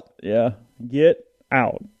get out. Yeah, get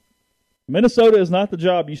out. Minnesota is not the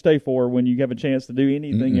job you stay for when you have a chance to do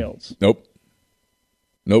anything else. Nope.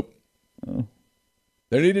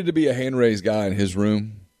 There needed to be a hand-raised guy in his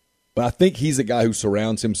room, but I think he's a guy who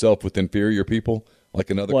surrounds himself with inferior people, like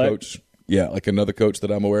another Fleck. coach. Yeah, like another coach that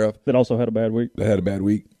I'm aware of. That also had a bad week. That had a bad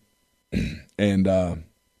week. And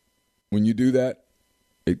when you do that,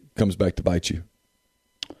 it comes back to bite you.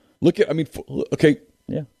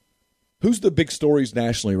 Yeah. Who's the big stories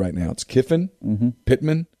nationally right now? It's Kiffin,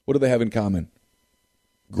 Pittman. What do they have in common?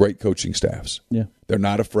 great coaching staffs. Yeah. They're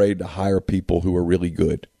not afraid to hire people who are really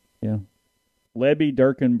good. Yeah. Levy,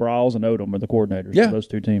 Durkin, Brawls, and Odom are the coordinators Yeah. of those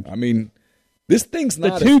two teams. I mean, this thing's The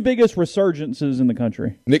not two biggest resurgences in the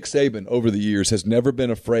country. Nick Saban over the years has never been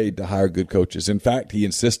afraid to hire good coaches. In fact, he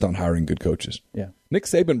insists on hiring good coaches. Yeah. Nick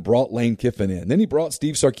Saban brought Lane Kiffin in. Then he brought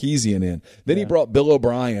Steve Sarkisian in. Then he brought Bill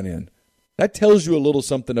O'Brien in. That tells you a little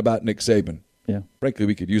something about Nick Saban. Yeah. Frankly,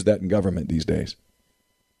 we could use that in government these days.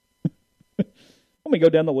 Let me go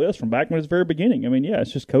down the list from back when it was very beginning. I mean, yeah,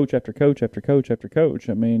 it's just coach after coach after coach after coach.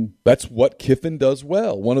 I mean, That's what Kiffin does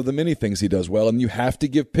well. One of the many things he does well, and you have to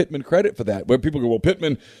give Pittman credit for that. When people go, well,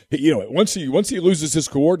 Pittman, once he loses his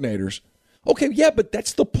coordinators, okay, yeah, but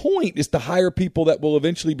that's the point: is to hire people that will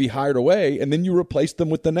eventually be hired away, and then you replace them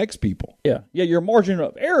with the next people. yeah, your margin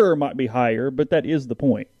of error might be higher, but that is the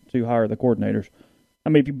point, to hire the coordinators. I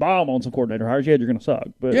mean, if you bomb on some coordinator hires, you're going to suck,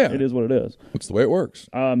 but Yeah. it is what it is. That's the way it works.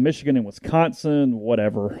 Michigan and Wisconsin,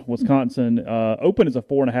 whatever. Wisconsin open as a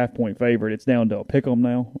 4.5-point favorite. It's down to a pick 'em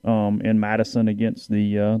now in Madison against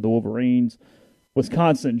the Wolverines.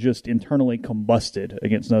 Wisconsin just internally combusted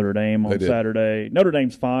against Notre Dame on They did. Saturday. Notre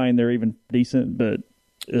Dame's fine; they're even decent, but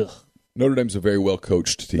ugh, Notre Dame's a very well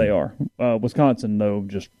coached team. they are. Wisconsin, though,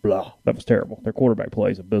 just blah. That was terrible. Their quarterback play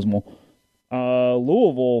is abysmal.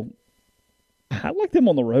 Louisville, I like them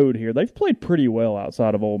on the road here. They've played pretty well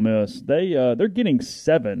outside of Ole Miss. They're getting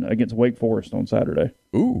 7 against Wake Forest on Saturday.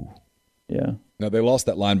 Ooh. Yeah. Now they lost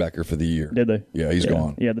that linebacker for the year. Did they? Yeah, he's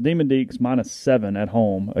gone. Yeah, the Demon Deacs -7 at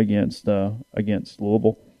home against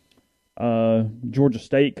Louisville. Georgia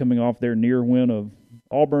State coming off their near win of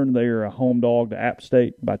Auburn. They are a home dog to App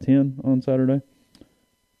State by 10 on Saturday.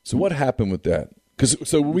 So what happened with that?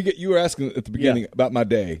 So when you were asking at the beginning about my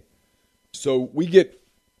day. So we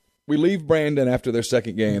leave Brandon after their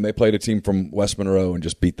second game. They played a team from West Monroe and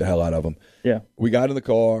just beat the hell out of them. Yeah. We got in the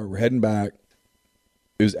car. We're heading back.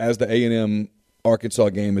 It was as the A&M Arkansas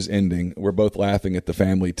game is ending. We're both laughing at the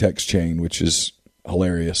family text chain, which is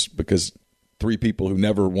hilarious because 3 people who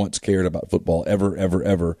never once cared about football ever,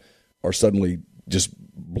 ever, are suddenly just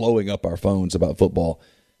blowing up our phones about football.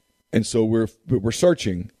 And so we're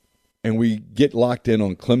searching, and we get locked in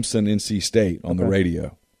on Clemson, NC State on the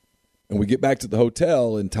radio. And we get back to the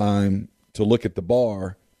hotel in time to look at the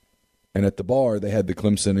bar. And at the bar, they had the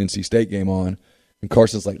Clemson NC State game on. And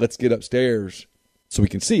Carson's like, let's get upstairs so we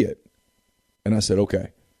can see it. And I said,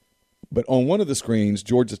 okay. But on one of the screens,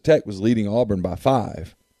 Georgia Tech was leading Auburn by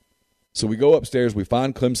 5. So we go upstairs. We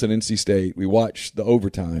find Clemson, NC State. We watch the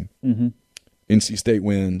overtime. Mm-hmm. NC State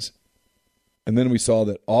wins. And then we saw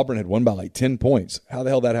that Auburn had won by like 10 points. How the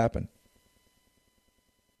hell that happened?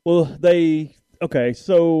 Well,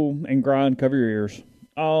 and grind, cover your ears.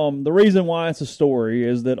 The reason why it's a story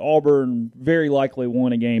is that Auburn very likely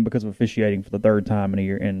won a game because of officiating for the third time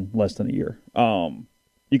in less than a year.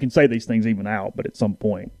 You can say these things even out, but at some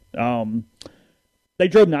point. They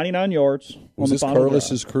drove 99 yards Was on the this final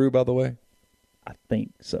Carlos's drive. crew, by the way? I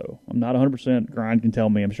think so. I'm not 100%. Grind can tell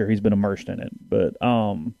me. I'm sure he's been immersed in it. But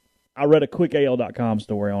I read a quick AL.com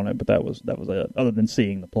story on it, but that was it, other than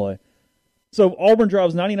seeing the play. So Auburn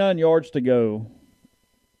drives 99 yards to go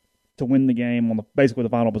to win the game on basically the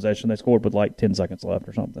final possession. They scored with like 10 seconds left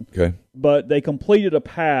or something. Okay. But they completed a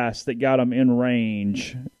pass that got them in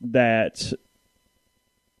range that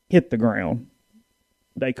hit the ground.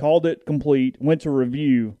 They called it complete, went to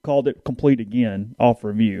review, called it complete again off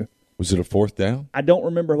review. Was it a 4th down? I don't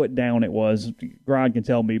remember what down it was. Grind can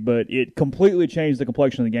tell me, but it completely changed the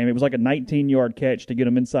complexion of the game. It was like a 19-yard catch to get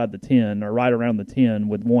them inside the 10 or right around the 10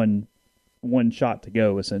 with one shot to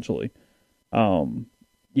go, essentially.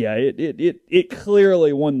 It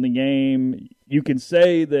clearly won the game. You can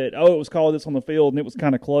say that, it was called this on the field and it was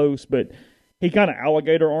kind of close, but he kind of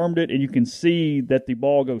alligator armed it, and you can see that the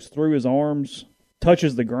ball goes through his arms,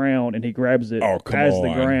 touches the ground, and he grabs it as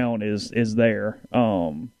the ground is there.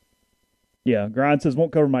 Grind says,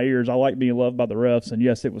 won't cover my ears. I like being loved by the refs, and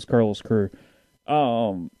yes, it was Curl's crew.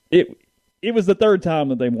 It was the third time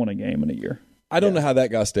that they won a game in a year. I don't know how that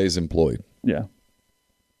guy stays employed. Yeah.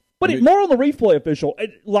 But more on the replay official.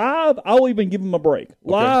 Live, I'll even give him a break.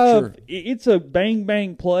 Live, sure. It's a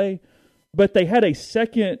bang-bang play, but they had a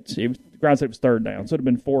second. Grind said it was third down, so it would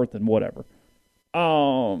have been 4th and whatever.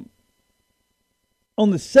 On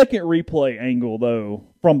the second replay angle, though,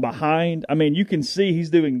 from behind, I mean, you can see he's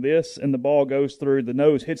doing this, and the ball goes through. The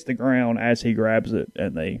nose hits the ground as he grabs it,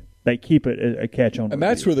 and they keep it a catch on. And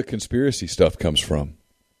that's where the conspiracy stuff comes from.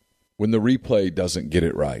 When the replay doesn't get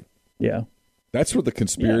it right. Yeah. That's where the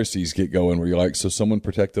conspiracies get going, where you're like, so someone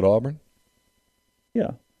protected Auburn?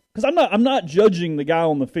 Yeah. Because I'm not judging the guy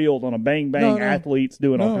on the field on a bang-bang athletes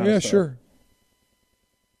doing all kinds of stuff. Sure.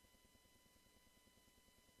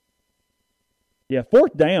 Yeah,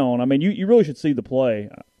 fourth down. I mean, you really should see the play.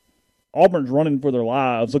 Auburn's running for their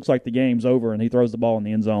lives. Looks like the game's over, and he throws the ball in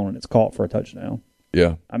the end zone, and it's caught for a touchdown.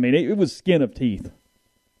 Yeah. I mean, it was skin of teeth.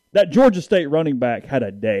 That Georgia State running back had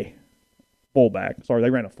a day. Fullback. Sorry, they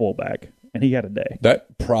ran a fullback, and he had a day.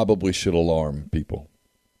 That probably should alarm people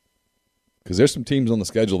because there's some teams on the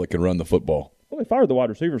schedule that can run the football. Well, they fired the wide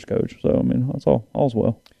receivers coach, so, I mean, that's all's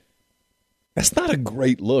well. That's not a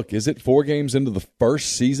great look, is it? 4 games into the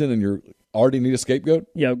first season, and you already need a scapegoat?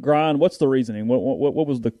 Yeah, Grind, what's the reasoning? What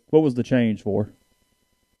was the change for?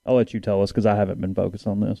 I'll let you tell us because I haven't been focused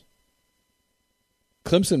on this.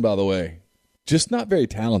 Clemson, by the way, just not very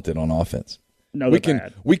talented on offense. No,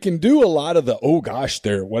 we can do a lot of the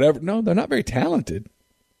they're whatever. No, they're not very talented.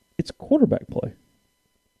 It's quarterback play.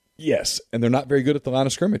 Yes, and they're not very good at the line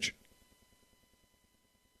of scrimmage.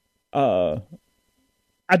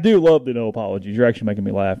 I do love the no apologies. You're actually making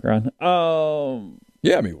me laugh, Grind.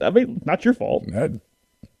 Yeah, I mean, not your fault.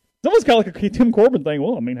 It's almost kind of like a Tim Corbin thing.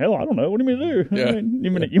 Well, I mean, hell, I don't know. What do you mean to do? Yeah. I mean,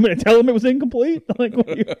 you mean to tell him it was incomplete? Like, what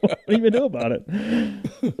do you even do about it?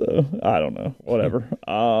 So, I don't know. Whatever.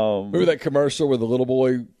 Remember that commercial where the little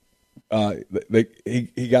boy,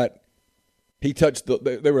 he touched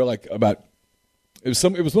they were like about. It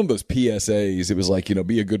was one of those PSAs. It was like,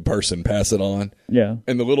 be a good person, pass it on. Yeah.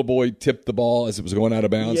 And the little boy tipped the ball as it was going out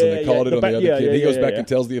of bounds, and they called it on the other kid. He goes back and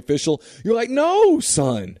tells the official, "You're like, no,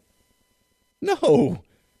 son, no.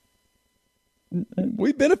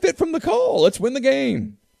 We benefit from the call. Let's win the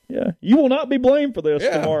game." Yeah. You will not be blamed for this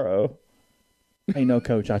tomorrow. Hey, no,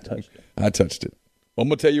 coach, I touched it. I touched it. Well, I'm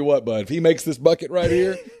going to tell you what, bud. If he makes this bucket right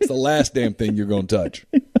here, it's the last damn thing you're going to touch.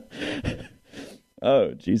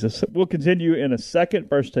 Oh, Jesus. We'll continue in a second.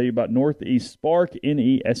 First, tell you about Northeast Spark,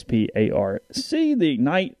 NESPARC. The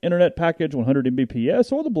Ignite Internet Package, 100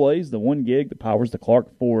 Mbps, or the Blaze, the 1 gig that powers the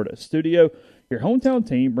Clark Ford studio. Your hometown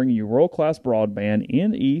team bringing you world-class broadband,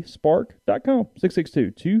 nespark.com,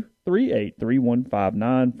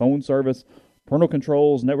 662-238-3159, phone service, parental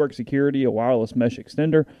controls, network security, a wireless mesh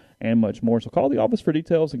extender, and much more. So call the office for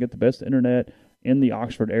details and get the best internet in the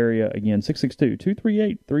Oxford area. Again,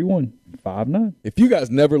 662-238-3159. If you guys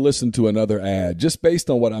never listened to another ad, just based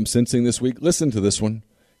on what I'm sensing this week, listen to this one.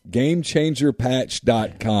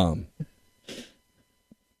 GameChangerPatch.com.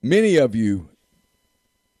 Many of you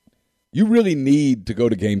really need to go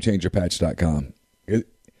to GameChangerPatch.com.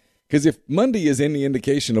 Because if Monday is any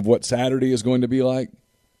indication of what Saturday is going to be like,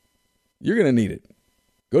 you're going to need it.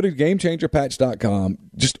 Go to GameChangerPatch.com.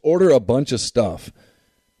 Just order a bunch of stuff.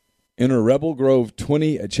 Enter Rebel Grove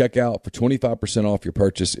 20 at checkout for 25% off your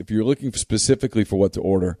purchase. If you're looking specifically for what to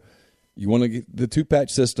order, you want to get the 2-patch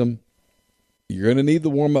system. You're going to need the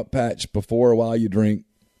warm-up patch before or while you drink.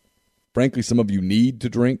 Frankly, some of you need to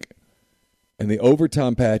drink. And the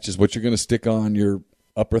overtime patch is what you're going to stick on your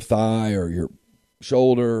upper thigh or your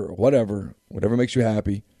shoulder or whatever makes you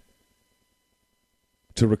happy,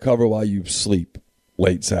 to recover while you sleep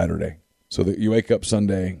late Saturday so that you wake up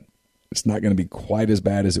Sunday. It's not going to be quite as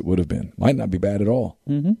bad as it would have been. Might not be bad at all.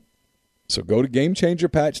 Mm-hmm. So go to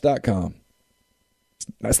GameChangerPatch.com.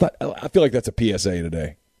 That's not. I feel like that's a PSA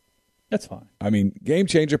today. That's fine. I mean,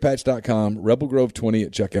 GameChangerPatch.com, Rebel Grove 20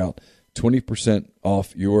 at checkout, 20%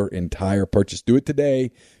 off your entire purchase. Do it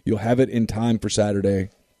today. You'll have it in time for Saturday.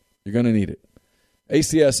 You're going to need it.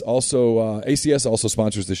 ACS also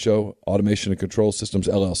sponsors the show, Automation and Control Systems,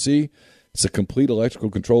 LLC. It's a complete electrical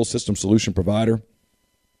control system solution provider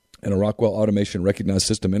and a Rockwell Automation recognized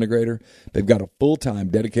system integrator. They've got a full-time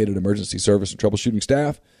dedicated emergency service and troubleshooting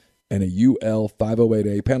staff and a UL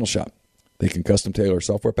 508A panel shop. They can custom tailor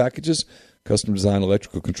software packages, custom design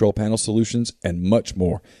electrical control panel solutions, and much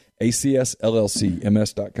more.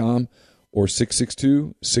 ACSLLCMS.com or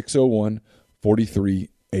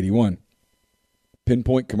 662-601-4381.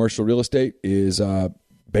 Pinpoint Commercial Real Estate is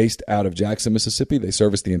based out of Jackson, Mississippi. They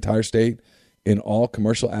service the entire state in all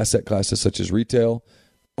commercial asset classes such as retail,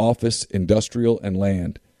 office, industrial, and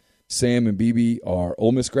land. Sam and BB are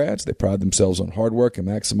Ole Miss grads. They pride themselves on hard work and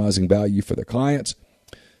maximizing value for their clients.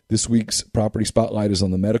 This week's property spotlight is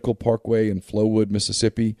on the Medical Parkway in Flowood,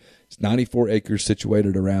 Mississippi. It's 94 acres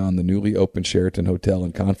situated around the newly opened Sheraton Hotel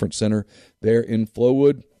and Conference Center there in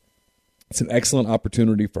Flowood. It's an excellent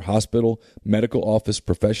opportunity for hospital, medical office,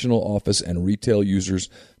 professional office, and retail users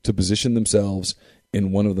to position themselves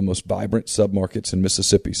in one of the most vibrant submarkets in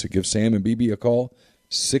Mississippi. So give Sam and BB a call,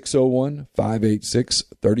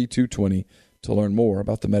 601-586-3220, to learn more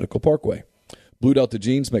about the Medical Parkway. Blue Delta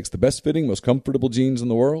Jeans makes the best fitting, most comfortable jeans in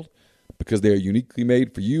the world because they are uniquely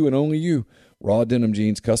made for you and only you. Raw denim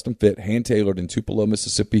jeans, custom fit, hand-tailored in Tupelo,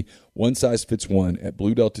 Mississippi. One size fits one at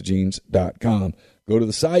BlueDeltaJeans.com. Go to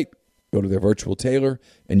the site, Go to their virtual tailor,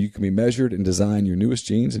 and you can be measured and design your newest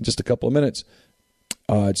jeans in just a couple of minutes.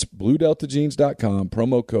 It's BlueDeltaJeans.com,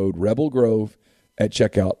 promo code Rebel Grove at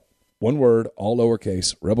checkout. One word, all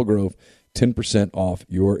lowercase, Rebel Grove, 10% off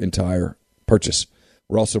your entire purchase.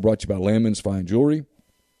 We're also brought to you by Lamons Fine Jewelry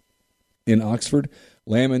in Oxford.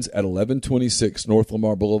 Lamons at 1126 North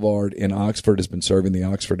Lamar Boulevard in Oxford has been serving the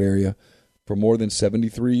Oxford area for more than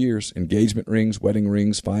 73 years. Engagement rings, wedding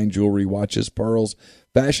rings, fine jewelry, watches, pearls,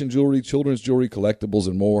 fashion jewelry, children's jewelry, collectibles,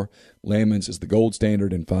 and more. Lamons is the gold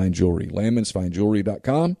standard in fine jewelry.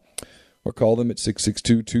 LamonsFineJewelry.com or call them at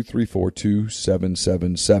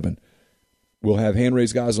 662-234-2777. We'll have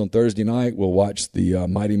hand-raised guys on Thursday night. We'll watch the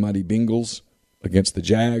mighty Bengals against the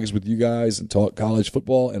Jags with you guys and talk college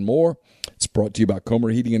football and more. It's brought to you by Comer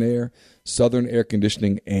Heating and Air, Southern Air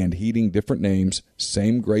Conditioning and Heating, different names,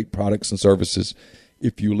 same great products and services.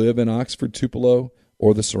 If you live in Oxford, Tupelo,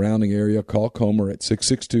 or the surrounding area, call Comer at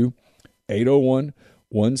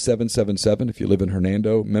 662-801-1777. If you live in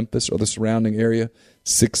Hernando, Memphis, or the surrounding area,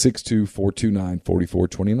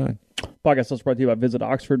 662-429-4429. Podcast is brought to you by Visit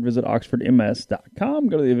Oxford. Visit oxfordms.com.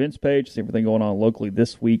 Go to the events page, see everything going on locally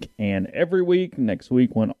this week and every week. Next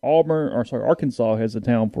week when Arkansas heads to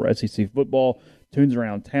town for SEC football. Tunes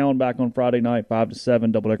around town back on Friday night, 5 to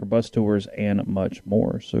 7, double-decker bus tours, and much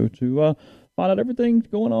more. So to find out everything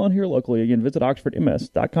going on here locally, again, visit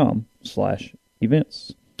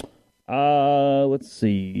oxfordms.com/events. Let's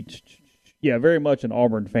see. Yeah, very much an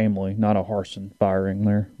Auburn family, not a Harsin firing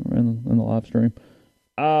there in the live stream.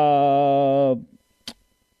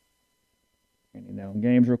 Down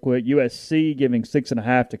games real quick. USC giving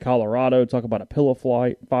 6.5 to Colorado. Talk about a pillow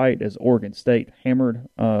fight as Oregon State hammered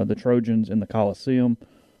the Trojans in the Coliseum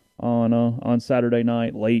on Saturday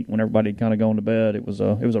night late when everybody had kind of gone to bed. It was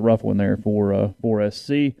a rough one there for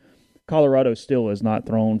SC. Colorado still is not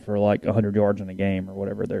thrown for like 100 yards in a game or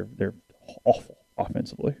whatever. They're awful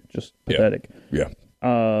offensively, just pathetic. Yeah.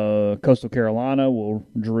 Coastal Carolina will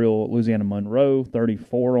drill Louisiana Monroe,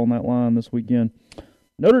 34 on that line this weekend.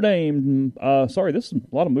 Notre Dame, this is a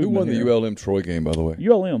lot of movement. Who won the here. ULM Troy game, by the way?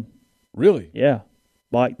 ULM. Really? Yeah.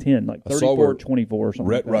 Like 10, like 34-24 or something.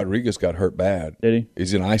 Rhett like Rodriguez got hurt bad. Did he?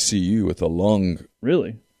 He's in ICU with a lung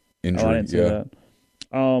Really? injury. Oh, I didn't see that.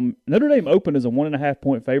 Notre Dame opened as a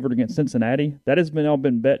 1.5-point favorite against Cincinnati. That has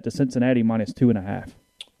been bet to Cincinnati minus 2.5.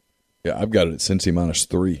 Yeah, I've got it at Cincy minus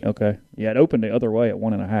 3. Okay. Yeah, it opened the other way at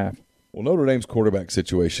 1.5. Well, Notre Dame's quarterback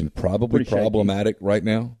situation probably problematic right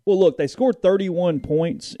now. Well, look, they scored 31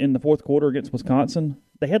 points in the fourth quarter against Wisconsin.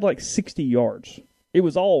 They had like 60 yards. It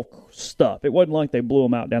was all stuff. It wasn't like they blew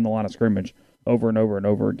them out down the line of scrimmage over and over and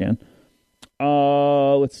over again.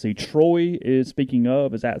 Let's see. Troy is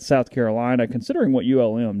at South Carolina. Considering what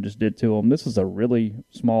ULM just did to them, this is a really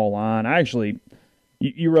small line.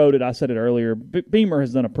 You wrote it. I said it earlier. Beamer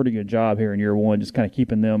has done a pretty good job here in year one, just kind of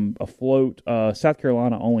keeping them afloat. South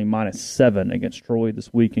Carolina only minus 7 against Troy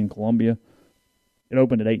this week in Columbia. It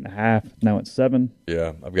opened at 8.5. Now it's 7.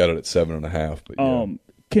 Yeah, I've got it at 7.5. But yeah.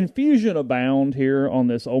 Confusion abound here on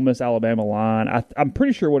this Ole Miss Alabama line. I'm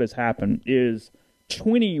pretty sure what has happened is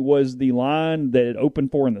 20 was the line that it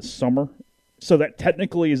opened for in the summer, so that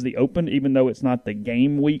technically is the open, even though it's not the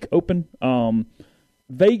game week open.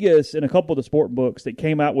 Vegas and a couple of the sport books that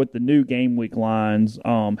came out with the new game week lines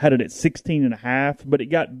had it at 16.5, but it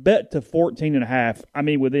got bet to 14.5. I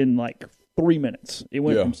mean, within like 3 minutes, it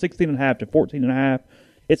went from 16.5 to 14.5.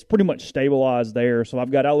 It's pretty much stabilized there. So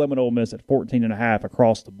I've got Alabama and Ole Miss at 14.5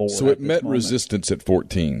 across the board. So it met resistance at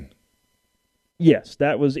 14. Yes,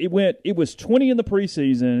 that was it. It was 20 in the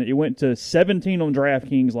preseason. It went to 17 on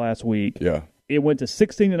DraftKings last week. Yeah. It went to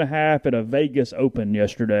 16.5 at a Vegas Open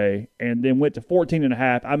yesterday, and then went to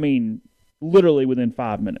 14.5. I mean, literally within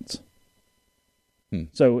 5 minutes.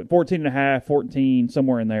 So 14.5, 14,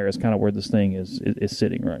 somewhere in there is kind of where this thing is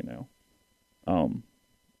sitting right now.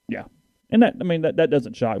 Yeah, and that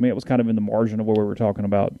doesn't shock me. It was kind of in the margin of what we were talking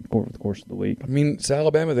about over the course of the week. I mean, it's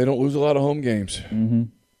Alabama. They don't lose a lot of home games. Mm-hmm.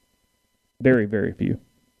 Very, very few.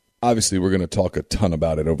 Obviously, we're going to talk a ton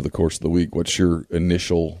about it over the course of the week. What's your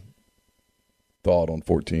initial thought on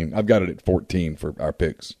 14? I've got it at 14 for our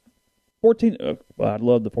picks. 14. Well, I'd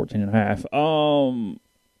love the 14.5.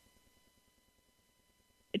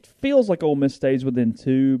 It feels like Ole Miss stays within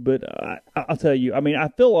 2, but I'll tell you. I mean, I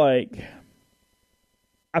feel like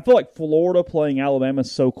Florida playing Alabama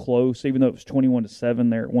so close, even though it was 21-7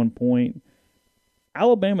 there at one point.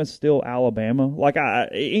 Alabama's still Alabama. Like I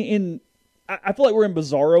feel like we're in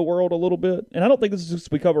Bizarro world a little bit, and I don't think this is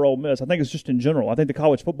just we cover Ole Miss. I think it's just in general. I think the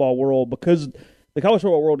college football world, because the college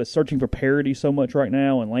football world is searching for parity so much right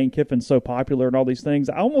now, and Lane Kiffin's so popular and all these things,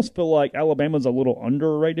 I almost feel like Alabama's a little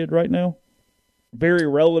underrated right now. very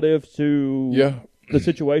relative to the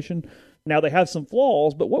situation. Now, they have some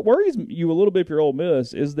flaws, but what worries you a little bit if you're Ole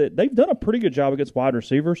Miss is that they've done a pretty good job against wide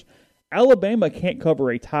receivers. Alabama can't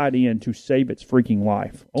cover a tight end to save its freaking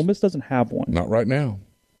life. Ole Miss doesn't have one. Not right now.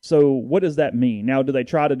 So what does that mean? Now, do they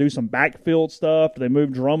try to do some backfield stuff? Do they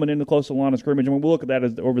move Drummond into close to the line of scrimmage? I mean, we'll look at that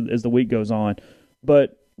as the week goes on.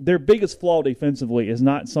 But their biggest flaw defensively is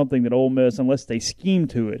not something that Ole Miss, unless they scheme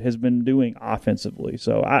to it, has been doing offensively.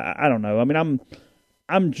 So I don't know. I mean,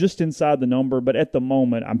 I'm just inside the number, but at the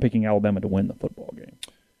moment, I'm picking Alabama to win the football game.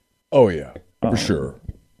 Oh yeah, for sure.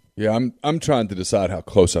 Yeah, I'm trying to decide how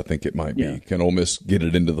close I think it might be. Yeah. Can Ole Miss get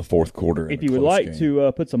it into the fourth quarter? If you would like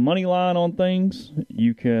to put some money line on things,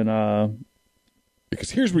 you can.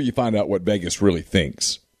 Because here's where you find out what Vegas really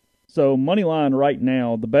thinks. So money line right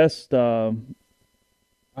now, the best.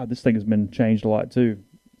 This thing has been changed a lot too.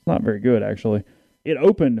 It's not very good actually. It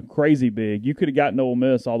opened crazy big. You could have gotten Ole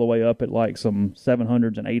Miss all the way up at like some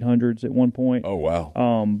 700s and 800s at one point. Oh,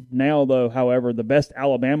 wow. Now, though, however, the best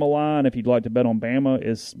Alabama line, if you'd like to bet on Bama,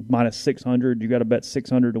 is minus 600. You got to bet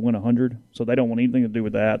 600 to win 100. So they don't want anything to do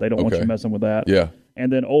with that. They don't want you messing with that. Yeah.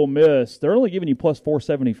 And then Ole Miss, they're only giving you plus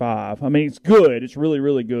 475. I mean, it's good. It's really,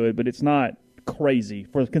 really good, but it's not crazy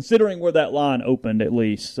for considering where that line opened at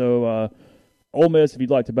least. So, Ole Miss, if you'd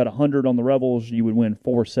like to bet 100 on the Rebels, you would win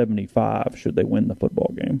 475 should they win the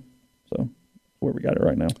football game. So that's where we got it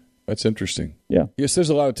right now. That's interesting. Yeah. Yes, there's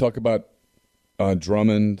a lot of talk about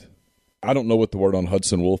Drummond. I don't know what the word on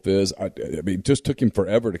Hudson Wolf is. I mean, it just took him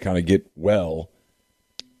forever to kind of get well.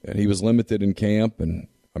 And he was limited in camp. And,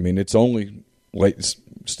 I mean, it's only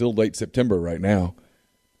still late September right now.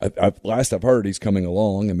 Last I've heard, he's coming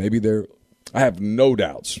along. And maybe I have no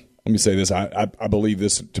doubts. Let me say this. I believe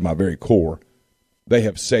this to my very core. They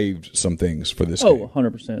have saved some things for this game.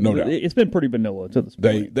 100%. No doubt. It's been pretty vanilla to this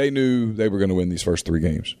point. They knew they were going to win these first 3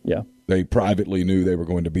 games. Yeah. They privately knew they were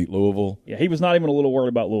going to beat Louisville. Yeah, he was not even a little worried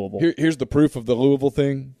about Louisville. Here's the proof of the Louisville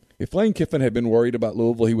thing. If Lane Kiffin had been worried about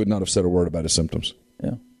Louisville, he would not have said a word about his symptoms.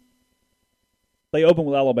 Yeah. They opened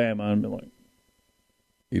with Alabama and been like...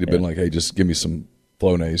 He'd have been like, hey, just give me some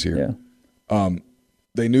Flonase here. Yeah.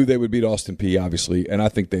 They knew they would beat Austin Peay, obviously, and I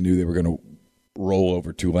think they knew they were going to roll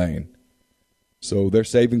over Tulane. So they're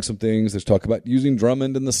saving some things. There's talk about using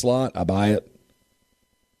Drummond in the slot. I buy it.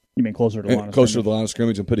 You mean closer to the line of Closer to the line of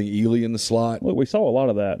scrimmage and putting Ely in the slot. Look, we saw a lot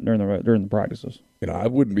of that during the practices. You know, I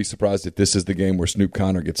wouldn't be surprised if this is the game where Snoop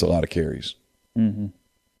Connor gets a lot of carries. Mm-hmm.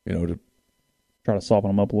 You know, to try to soften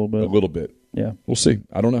them up a little bit. A little bit. Yeah. We'll see.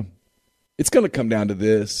 I don't know. It's going to come down to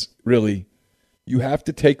this, really. You have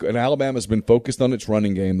to take – and Alabama's been focused on its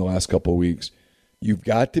running game the last couple of weeks. You've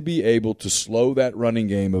got to be able to slow that running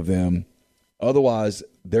game of them. Otherwise,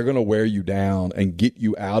 they're going to wear you down and get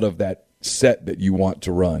you out of that set that you want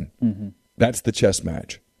to run. Mm-hmm. That's the chess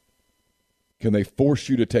match. Can they force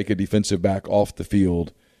you to take a defensive back off the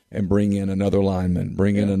field and bring in another lineman,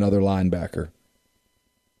 bring in another linebacker?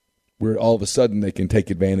 Where all of a sudden they can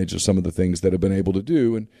take advantage of some of the things that have been able to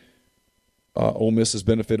do. And Ole Miss has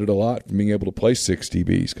benefited a lot from being able to play 6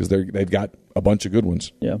 DBs because they've got a bunch of good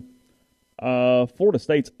ones. Yeah. Florida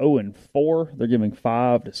State's 0-4. They're giving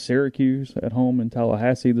 5 to Syracuse at home in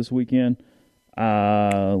Tallahassee this weekend.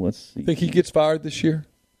 Let's see. Think he gets fired this year?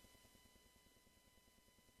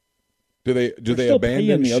 Do they still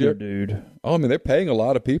abandon the ship? other dude? Oh, I mean, they're paying a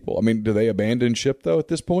lot of people. I mean, do they abandon ship though at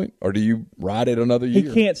this point, or do you ride it another year?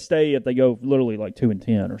 He can't stay if they go literally like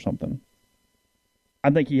 2-10 or something. I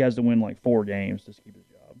think he has to win like 4 games to keep his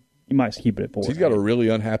job. He might keep it at 4. So he's got a really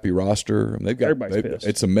unhappy roster. Everybody's pissed.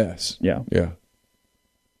 It's a mess. Yeah. Yeah.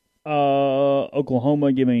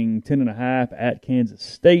 Oklahoma giving 10.5 at Kansas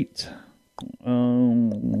State.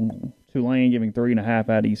 Tulane giving 3.5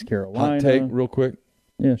 at East Carolina. Hot take, real quick.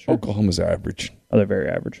 Yeah, sure. Oklahoma's average. Oh, they're very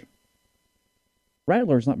average.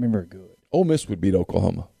 Rattler's not been very good. Ole Miss would beat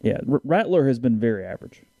Oklahoma. Yeah, Rattler has been very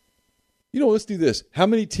average. You know, let's do this. How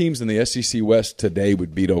many teams in the SEC West today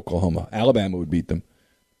would beat Oklahoma? Alabama would beat them.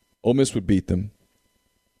 Ole Miss would beat them.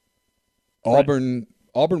 Auburn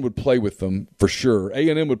would play with them for sure.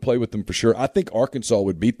 A&M would play with them for sure. I think Arkansas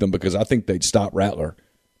would beat them because I think they'd stop Rattler.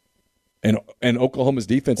 And Oklahoma's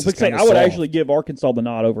defense is kind of I would soft. actually give Arkansas the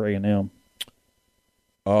nod over A&M.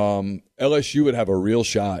 LSU would have a real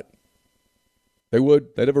shot. They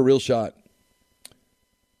would. They'd have a real shot.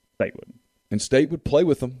 They would. And State would play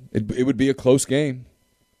with them. It would be a close game.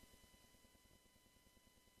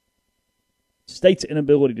 State's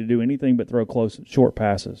inability to do anything but throw close, short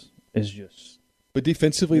passes is just... But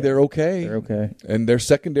defensively, they're okay. They're okay. And their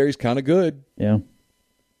secondary's kind of good. Yeah.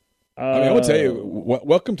 I mean, I'm going to tell you,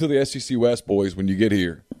 welcome to the SEC West, boys, when you get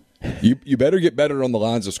here. You better get better on the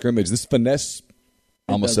lines of scrimmage. This finesse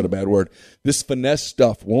almost said a bad word. This finesse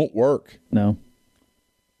stuff won't work. No.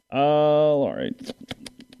 All right.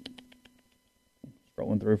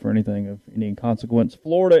 Scrolling through for anything of any consequence.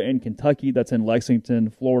 Florida and Kentucky, that's in Lexington.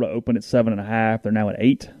 Florida opened at 7.5. They're now at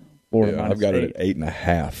 8. Florida Yeah, minus I've got 8. it at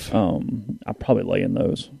 8.5. I'll probably lay in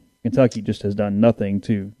those. Kentucky just has done nothing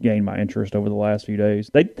to gain my interest over the last few days.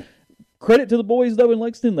 Credit to the boys, though, in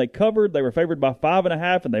Lexington. They covered. They were favored by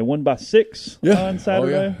 5.5, and they won by 6 on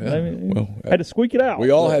Saturday. Oh, yeah. Well, had to squeak it out.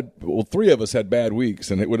 We all had, three of us had bad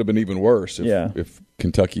weeks, and it would have been even worse if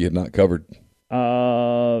Kentucky had not covered.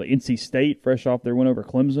 NC State, fresh off their win over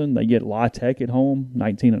Clemson. They get La Tech at home,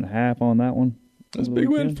 19.5 on that one. That's a big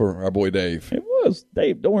win for our boy Dave. It was.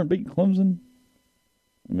 Dave Doran beat Clemson.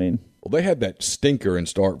 I mean, well, they had that stinker in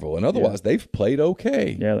Starkville, and otherwise they've played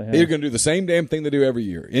okay. Yeah, they have. They're going to do the same damn thing they do every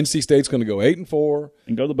year. NC State's going to go 8-4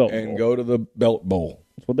 and go to the Belt and Bowl. go to the Belt Bowl.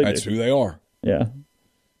 That's what they That's do. who they are. Yeah.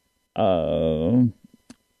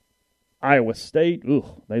 Iowa State,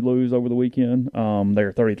 they lose over the weekend.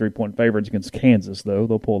 They're 33-point favorites against Kansas, though.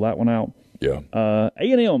 They'll pull that one out. Yeah.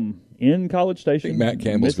 A&M in College Station. I think Matt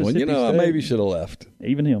Campbell's going, I maybe should have left.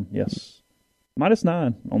 Even him, yes.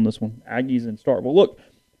 -9 on this one. Aggies and Starkville. Look,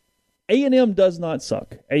 A&M does not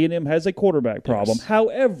suck. A&M has a quarterback problem. Yes.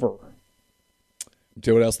 However,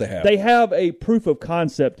 Tell you what else they have. they have a proof of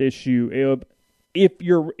concept issue. If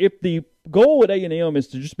the goal at A&M is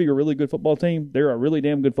to just be a really good football team, they're a really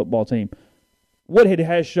damn good football team. What it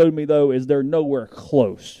has showed me, though, is they're nowhere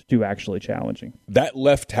close to actually challenging. That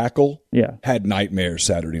left tackle Yeah. had nightmares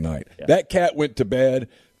Saturday night. Yeah. That cat went to bed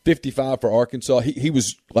 55 for Arkansas. He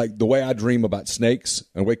was like the way I dream about snakes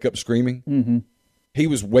and wake up screaming. Mm-hmm. He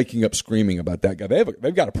was waking up screaming about that guy.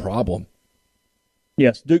 They've got a problem.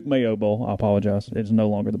 Yes, Duke Mayo Bowl. I apologize. It's no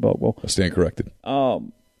longer the Belk Bowl. I stand corrected.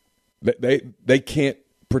 They can't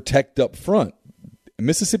protect up front.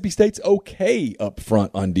 Mississippi State's okay up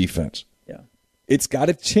front on defense. Yeah. It's got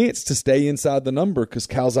a chance to stay inside the number because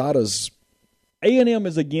Calzada's. A&M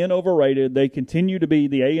is again overrated. They continue to be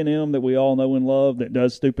the A&M that we all know and love that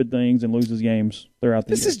does stupid things and loses games throughout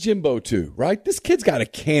the year. This is Jimbo too, right? This kid's got a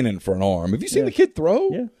cannon for an arm. Have you seen the kid throw?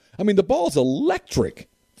 Yeah. I mean, the ball's electric.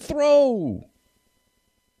 Throw.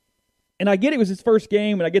 And I get it was his first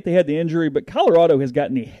game, and I get they had the injury, but Colorado has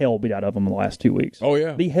gotten the hell beat out of them in the last 2 weeks. Oh,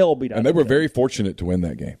 yeah. The hell beat out of them. And they were very fortunate to win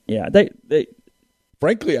that game. Yeah, they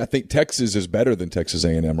Frankly, I think Texas is better than Texas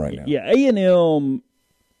A&M right now. Yeah, A&M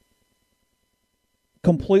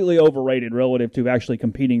completely overrated relative to actually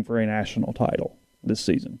competing for a national title this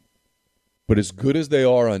season. But as good as they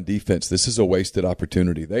are on defense, this is a wasted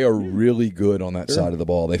opportunity. They are really good on that side of the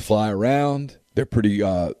ball. They fly around. They're pretty.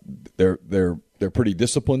 They're pretty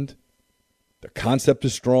disciplined. Their concept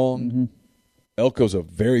is strong. Mm-hmm. Elko's a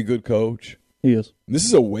very good coach. He is. This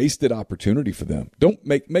is a wasted opportunity for them. Don't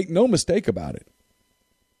make no mistake about it.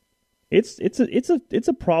 It's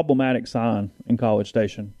a problematic sign in College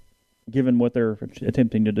Station, given what they're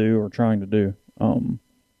attempting to do or trying to do.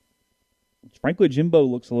 Frankly, Jimbo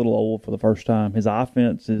looks a little old for the first time. His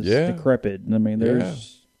offense is decrepit. I mean,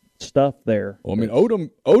 there's stuff there. Well, I mean,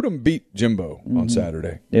 Odom beat Jimbo on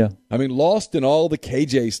Saturday. Yeah. I mean, lost in all the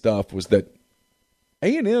KJ stuff was that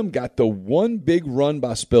A&M got the one big run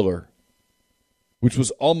by Spiller, which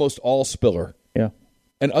was almost all Spiller. Yeah.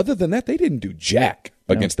 And other than that, they didn't do jack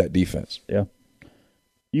against that defense. Yeah.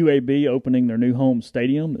 UAB opening their new home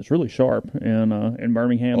stadium. It's really sharp in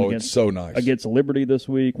Birmingham. It's so nice. Against Liberty this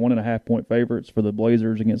week, 1.5-point favorites for the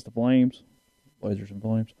Blazers against the Flames. Blazers and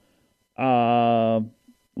Flames.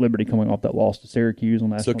 Liberty coming off that loss to Syracuse on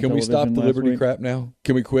national television. So can we stop the Liberty crap now?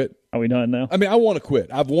 Can we quit? Are we done now? I mean, I want to quit.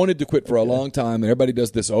 I've wanted to quit for a long time, and everybody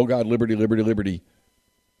does this, oh, God, Liberty, Liberty, Liberty.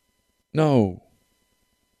 No.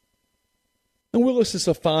 And Willis is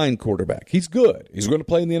a fine quarterback. He's good. He's going to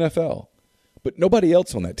play in the NFL. But nobody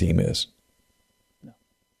else on that team is. No.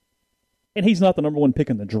 And he's not the number one pick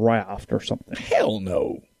in the draft or something. Hell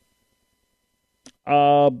no.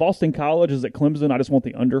 Boston College is at Clemson. I just want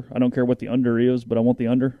the under. I don't care what the under is, but I want the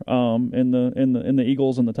under in the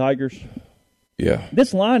Eagles and the Tigers. Yeah.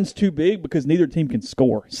 This line's too big because neither team can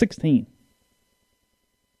score. 16.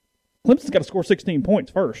 Clemson's got to score 16 points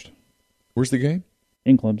first. Where's the game?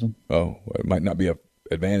 In Clemson. Oh, well, it might not be an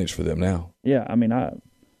advantage for them now. Yeah, I mean,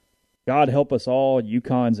 God help us all.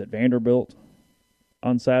 UConn's at Vanderbilt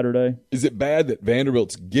on Saturday. Is it bad that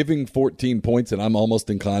Vanderbilt's giving 14 points and I'm almost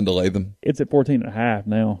inclined to lay them? It's at 14.5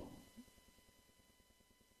 now.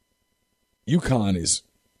 UConn is.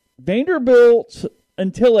 Vanderbilt,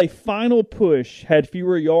 until a final push, had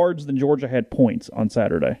fewer yards than Georgia had points on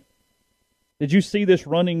Saturday. Did you see this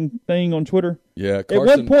running thing on Twitter? Yeah, At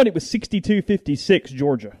one point, it was 62-56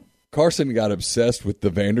 Georgia. Carson got obsessed with the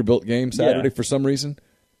Vanderbilt game Saturday for some reason,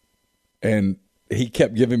 and he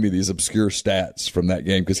kept giving me these obscure stats from that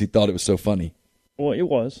game because he thought it was so funny. Well, it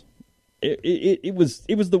was. It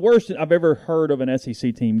was the worst I've ever heard of an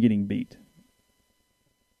SEC team getting beat.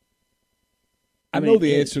 I know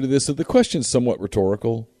the answer to this, so the question's somewhat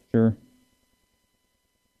rhetorical. Sure.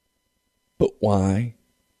 But why?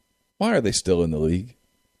 Why are they still in the league?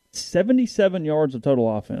 77 yards of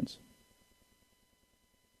total offense.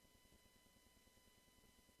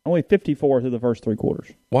 Only 54 through the first 3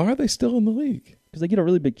 quarters. Why are they still in the league? Because they get a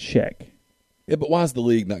really big check. Yeah, but why is the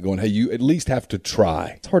league not going, hey, you at least have to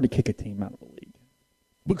try? It's hard to kick a team out of the league.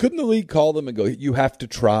 But couldn't the league call them and go, you have to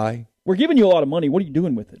try? We're giving you a lot of money. What are you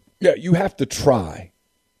doing with it? Yeah, you have to try.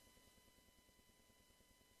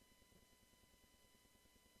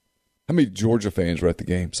 How many Georgia fans were at the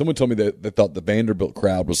game? Someone told me that they thought the Vanderbilt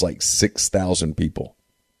crowd was like 6,000 people.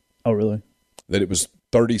 Oh, really? That it was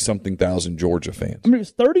 30-something thousand Georgia fans. I mean, it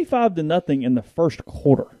was 35-0 in the first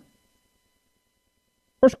quarter.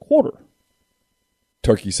 First quarter.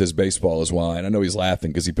 Turkey says baseball is wine. I know he's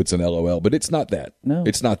laughing because he puts an LOL, but it's not that. No.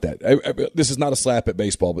 It's not that. This is not a slap at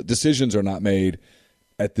baseball, but decisions are not made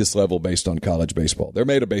at this level based on college baseball. They're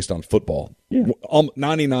made based on football. Yeah.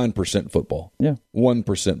 99% football. Yeah.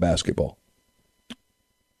 1% basketball.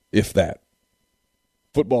 If that.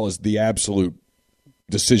 Football is the absolute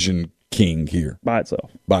decision king here. By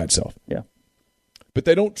itself. By itself. Yeah. But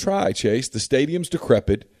they don't try, Chase. The stadium's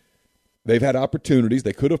decrepit. They've had opportunities.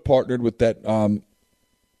 They could have partnered with that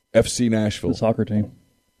FC Nashville. The soccer team.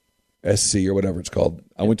 SC or whatever it's called.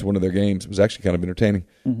 I went to one of their games. It was actually kind of entertaining.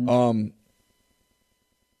 Mm-hmm.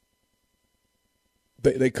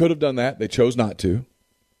 They could have done that. They chose not to.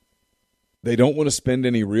 They don't want to spend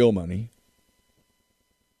any real money.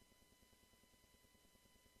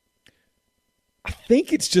 I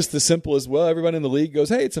think it's just as simple as, well, everybody in the league goes,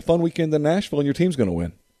 hey, it's a fun weekend in Nashville and your team's going to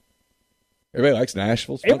win. Everybody likes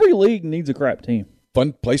Nashville. Every league needs a crap team.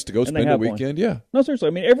 Fun place to go spend a weekend, yeah. No, seriously.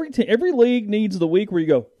 I mean, every league needs the week where you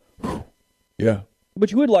go, whew. Yeah.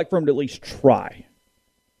 But you would like for them to at least try.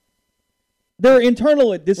 There are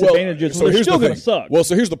internal disadvantages, so they're still going to suck. Well,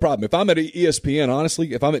 so here's the problem. If I'm at ESPN,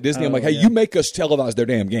 honestly, if I'm at Disney, I'm like, hey, you make us televise their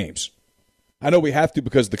damn games. I know we have to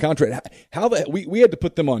because of the contract. We had to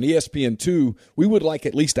put them on ESPN2. We would like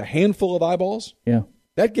at least a handful of eyeballs. Yeah.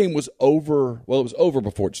 That game was over. Well, it was over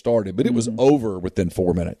before it started, but it was over within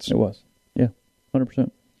 4 minutes. It was. Yeah,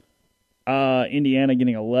 100%. Indiana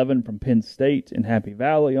getting 11 from Penn State in Happy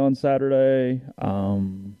Valley on Saturday.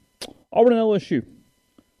 Auburn and LSU.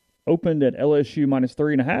 Opened at LSU minus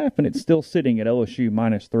 3.5, and it's still sitting at LSU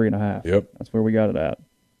minus 3.5. Yep. That's where we got it at.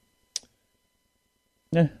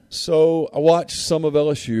 Yeah. So I watched some of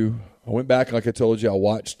LSU. I went back, like I told you, I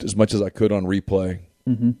watched as much as I could on replay.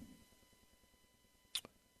 Mm-hmm.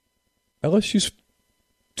 LSU's,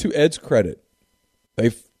 to Ed's credit,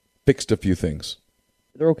 they've fixed a few things.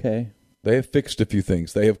 They're okay. They have fixed a few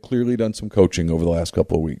things. They have clearly done some coaching over the last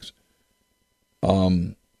couple of weeks.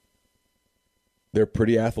 They're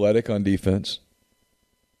pretty athletic on defense.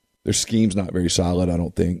 Their scheme's not very solid, I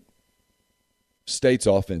don't think. State's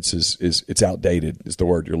offense is it's outdated, is the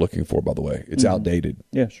word you're looking for, by the way. It's outdated.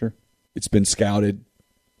 Yeah, sure. It's been scouted.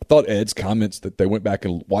 I thought Ed's comments that they went back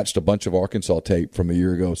and watched a bunch of Arkansas tape from a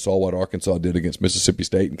year ago, saw what Arkansas did against Mississippi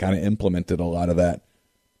State, and kind of implemented a lot of that.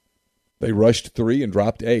 They rushed 3 and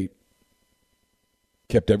dropped 8.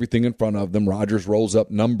 Kept everything in front of them. Rodgers rolls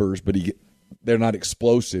up numbers, but they're not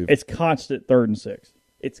explosive. It's constant 3rd and 6.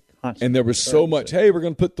 It's constant. And there was so much, hey, we're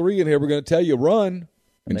going to put 3 in here. We're going to tell you, run.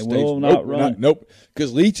 And they will not run. Nope.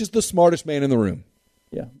 Because Leach is the smartest man in the room.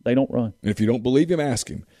 Yeah, they don't run. And if you don't believe him, ask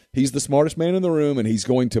him. He's the smartest man in the room, and he's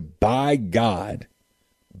going to, by God,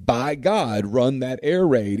 run that air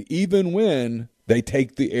raid, even when they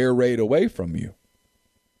take the air raid away from you.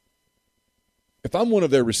 If I'm one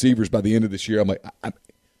of their receivers by the end of this year, I'm like,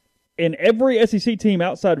 and every SEC team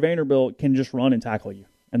outside Vanderbilt can just run and tackle you,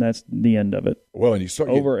 and that's the end of it. Well, and you start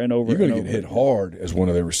over and over. You're going to get hit hard as one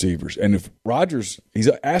of their receivers. And if Rodgers, he's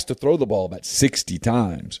asked to throw the ball about 60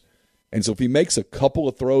 times, and so if he makes a couple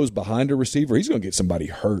of throws behind a receiver, he's going to get somebody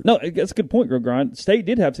hurt. No, that's a good point, Greg Grind. State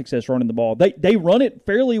did have success running the ball. They run it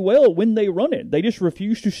fairly well when they run it. They just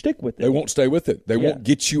refuse to stick with it. They won't stay with it. They won't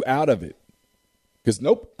get you out of it. Because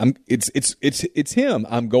nope, it's him.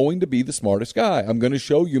 I'm going to be the smartest guy. I'm going to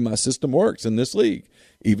show you my system works in this league,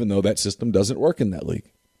 even though that system doesn't work in that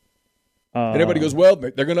league. And everybody goes, well,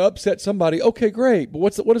 they're going to upset somebody. Okay, great, but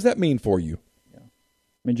what does that mean for you? Yeah,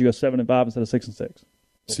 it means you go 7-5 instead of 6-6.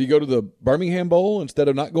 So you go to the Birmingham Bowl instead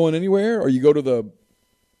of not going anywhere, or you go to the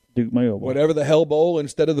Duke Mayo Bowl, whatever the hell bowl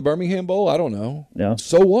instead of the Birmingham Bowl. I don't know. Yeah.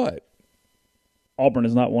 So what? Auburn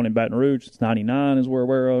is not one in Baton Rouge. It's 99 as we're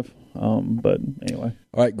aware of. But anyway.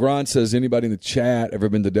 All right, Gron says, anybody in the chat ever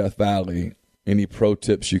been to Death Valley? Any pro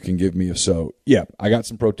tips you can give me if so? Yeah, I got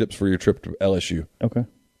some pro tips for your trip to LSU. Okay.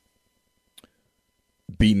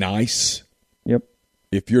 Be nice. Yep.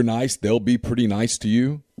 If you're nice, they'll be pretty nice to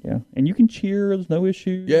you. Yeah, and you can cheer. There's no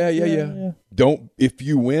issue. Yeah. Don't. If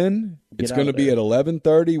you win, it's going to be at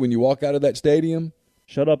 11:30 when you walk out of that stadium.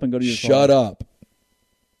 Shut up and go to your car. Shut up.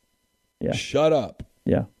 Yeah. Shut up.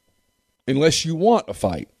 Yeah. Unless you want a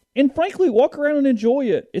fight. And frankly, walk around and enjoy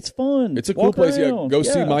it. It's fun. It's a cool place. Around. Yeah, go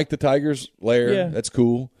see Mike the Tiger's lair. Yeah. That's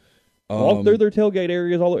cool. Walk through their tailgate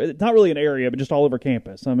areas all over. It's not really an area, but just all over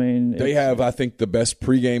campus. I mean, they have, I think, the best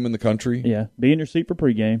pregame in the country. Yeah, be in your seat for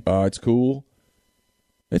pregame. It's cool.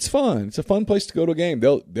 It's fun. It's a fun place to go to a game.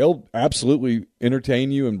 They'll absolutely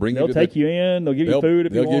entertain you and bring you. They'll take you in. They'll give you food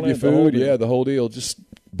if you want. They'll give you food. Yeah, the whole deal.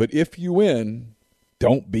 But if you win,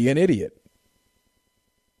 don't be an idiot.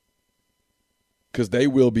 Because they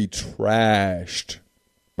will be trashed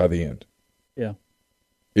by the end. Yeah.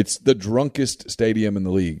 It's the drunkest stadium in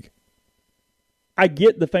the league. I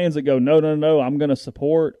get the fans that go, no, I'm going to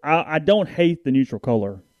support. I don't hate the neutral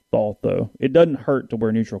color thought, though. It doesn't hurt to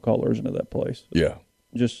wear neutral colors into that place. Yeah.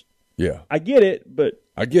 I get it, but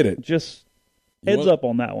I get it. Just heads up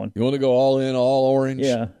on that one. You want to go all in, all orange?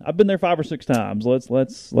 Yeah. I've been there 5 or 6 times. Let's.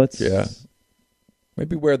 Yeah.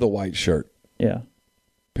 Maybe wear the white shirt. Yeah.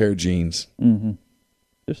 Pair of jeans. Mm-hmm.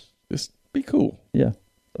 Just be cool. Yeah.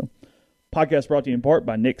 So, podcast brought to you in part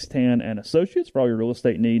by Nick's Tan and Associates for all your real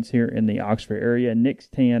estate needs here in the Oxford area.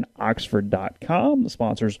 NicksTanOxford.com, the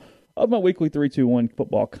sponsors of my weekly 321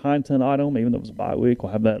 football content item. Even though it was a bye week,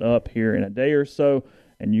 we'll have that up here in a day or so.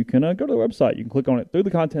 And you can go to the website. You can click on it through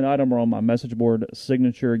the content item or on my message board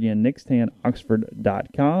signature. Again,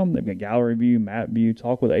 NicksTanOxford.com. They've got gallery view, map view,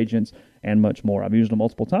 talk with agents, and much more. I've used them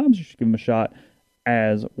multiple times. You should give them a shot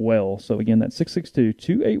as well. So again, that's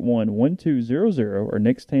 662-281-1200 or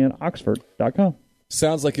nickstanoxford.com.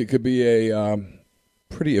 Sounds like it could be a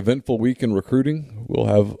pretty eventful week in recruiting. We'll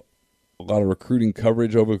have a lot of recruiting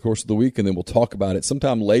coverage over the course of the week, and then we'll talk about it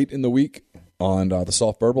sometime late in the week on the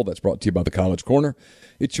Soft Verbal. That's brought to you by the College Corner.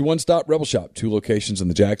 It's your one-stop Rebel Shop. 2 locations in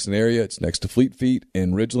the Jackson area. It's next to Fleet Feet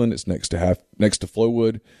in Ridgeland. It's next to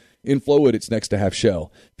Flowwood. In Flowwood, it's next to Half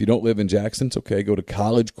Shell. If you don't live in Jackson, it's okay. Go to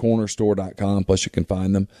collegecornerstore.com. Plus, you can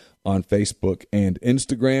find them on Facebook and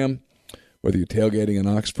Instagram. Whether you're tailgating in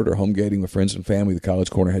Oxford or home gating with friends and family, the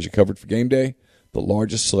College Corner has you covered for game day. The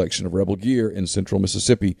largest selection of Rebel gear in central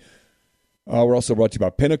Mississippi. We're also brought to you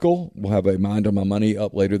by Pinnacle. We'll have a Mind on My Money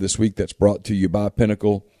up later this week that's brought to you by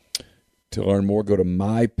Pinnacle. To learn more, go to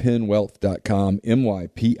mypinwealth.com,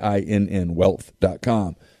 MYPINN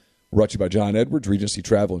wealth.com. Brought to you by John Edwards, Regency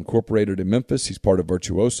Travel Incorporated in Memphis. He's part of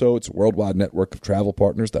Virtuoso. It's a worldwide network of travel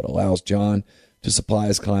partners that allows John to supply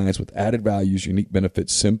his clients with added values, unique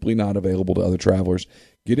benefits simply not available to other travelers.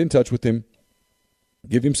 Get in touch with him.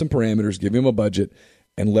 Give him some parameters. Give him a budget.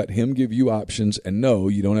 And let him give you options. And no,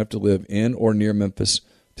 you don't have to live in or near Memphis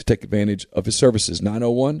to take advantage of his services.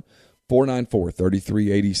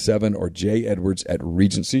 901-494-3387 or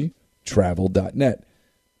jedwards@regencytravel.net.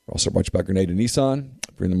 We're also brought to you by Grenada Nissan.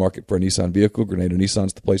 If you're in the market for a Nissan vehicle, Grenada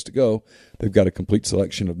Nissan's the place to go. They've got a complete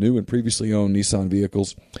selection of new and previously owned Nissan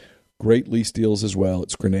vehicles. Great lease deals as well.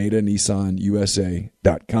 It's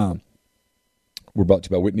GrenadaNissanUSA.com. We're brought to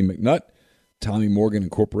you by Whitney McNutt, Tommy Morgan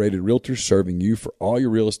Incorporated Realtors, serving you for all your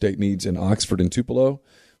real estate needs in Oxford and Tupelo.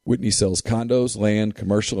 Whitney sells condos, land,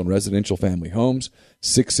 commercial, and residential family homes.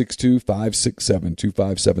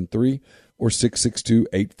 662-567-2573 or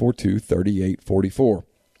 662-842-3844.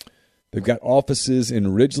 They've got offices in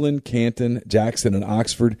Ridgeland, Canton, Jackson, and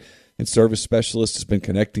Oxford. And Service Specialist has been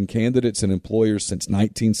connecting candidates and employers since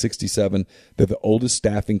 1967. They're the oldest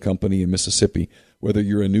staffing company in Mississippi. Whether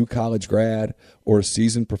you're a new college grad or a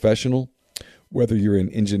seasoned professional, whether you're in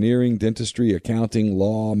engineering, dentistry, accounting,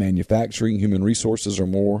 law, manufacturing, human resources, or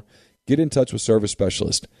more, get in touch with Service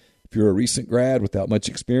Specialist. If you're a recent grad without much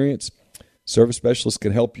experience, Service Specialist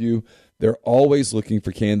can help you. They're always looking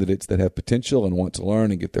for candidates that have potential and want to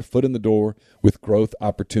learn and get their foot in the door with growth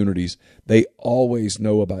opportunities. They always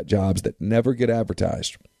know about jobs that never get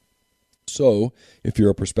advertised. So if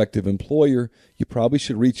you're a prospective employer, you probably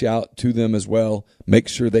should reach out to them as well. Make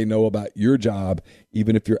sure they know about your job,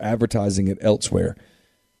 even if you're advertising it elsewhere.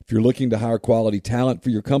 If you're looking to hire quality talent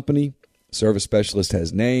for your company, Service Specialist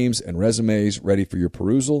has names and resumes ready for your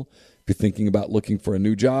perusal. If you're thinking about looking for a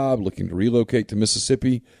new job, looking to relocate to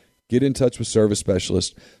Mississippi, get in touch with Service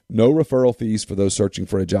Specialist. No referral fees for those searching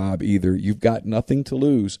for a job either. You've got nothing to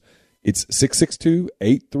lose. It's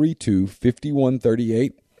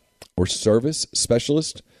 662-832-5138 or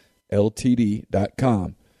servicespecialist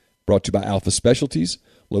alphaltd.com. Brought to you by Alpha Specialties,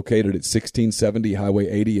 located at 1670 Highway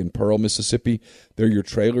 80 in Pearl, Mississippi. They're your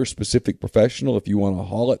trailer-specific professional. If you want to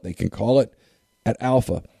haul it, they can call it at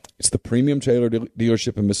Alpha. It's the premium trailer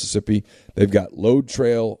dealership in Mississippi. They've got load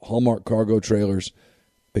trail, Hallmark cargo trailers.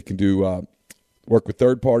 They can do work with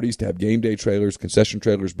third parties to have game day trailers, concession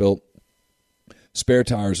trailers built, spare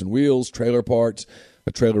tires and wheels, trailer parts,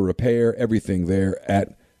 a trailer repair, everything there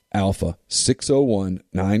at Alpha.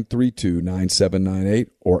 601-932-9798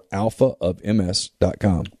 or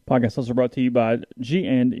alphaofms.com. Podcast also brought to you by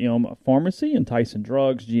G&M Pharmacy and Tyson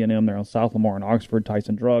Drugs. G&M, they're on South Lamar and Oxford.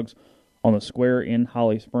 Tyson Drugs on the Square in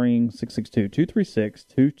Holly Springs,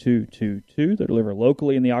 662-236-2222. They deliver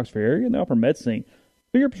locally in the Oxford area, and they offer medicine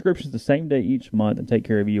for your prescriptions the same day each month and take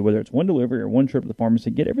care of you, whether it's one delivery or one trip to the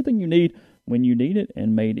pharmacy. Get everything you need when you need it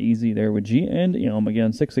and made easy there with G&M.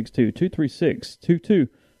 Again, 662-236-2222.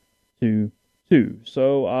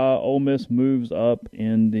 So Ole Miss moves up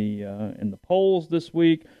in the polls this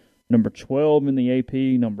week. Number 12 in the AP,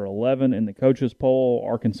 number 11 in the coaches poll.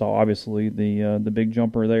 Arkansas, obviously the big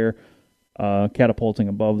jumper there, catapulting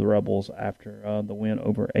above the Rebels after the win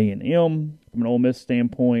over A&M. From an Ole Miss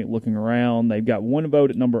standpoint, looking around, they've got one vote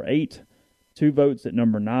at number 8, 2 votes at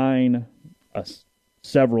number 9,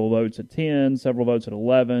 several votes at 10, several votes at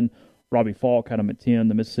 11. Robbie Falk had them at 10.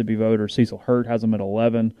 The Mississippi voter Cecil Hurt has them at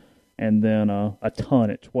 11. And then a ton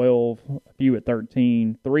at 12, a few at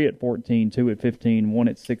 13, 3 at 14, 2 at 15, 1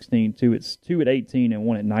 at 16, 2 at 18, and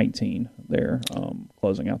 1 at 19 there,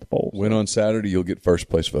 closing out the polls. Win on Saturday, you'll get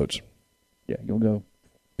first-place votes. Yeah, you'll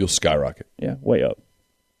skyrocket. Yeah, way up.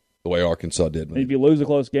 The way Arkansas did. And if you lose a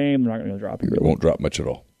close game, they're not going to drop you. It won't drop much at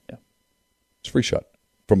all. Yeah. It's a free shot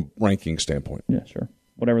from ranking standpoint. Yeah, sure.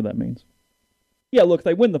 Whatever that means. Yeah, look,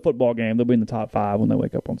 they win the football game, they'll be in the top 5 when they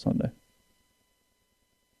wake up on Sunday.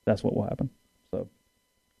 That's what will happen. So,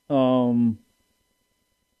 backing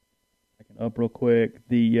up real quick.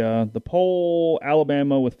 The poll: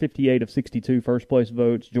 Alabama with 58 of 62 first place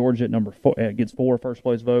votes. Georgia at number 4 gets 4 first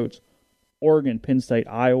place votes. Oregon, Penn State,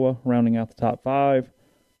 Iowa rounding out the top 5.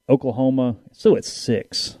 Oklahoma still at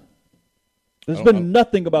 6. There's been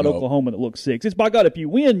nothing about Oklahoma that looks 6. It's by God, if you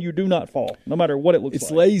win, you do not fall, no matter what it looks like. It's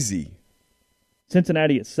lazy.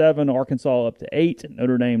 Cincinnati at 7, Arkansas up to 8,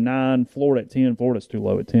 Notre Dame 9, Florida at 10. Florida's too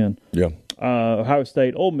low at 10. Yeah. Ohio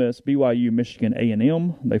State, Ole Miss, BYU, Michigan,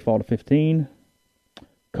 A&M. They fall to 15.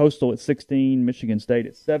 Coastal at 16, Michigan State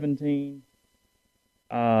at 17.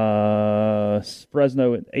 Fresno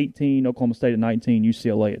at 18, Oklahoma State at 19,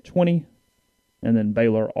 UCLA at 20. And then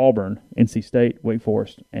Baylor, Auburn, NC State, Wake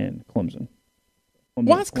Forest, and Clemson.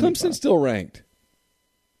 Why is Clemson still ranked?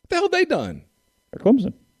 What the hell have they done? They're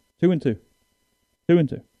Clemson. 2-2.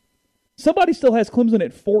 2-2. Somebody still has Clemson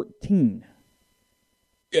at 14.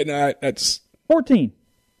 Yeah, no, that's 14.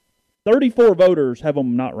 34 voters have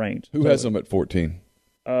them not ranked. Who has them at 14?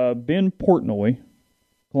 Ben Portnoy,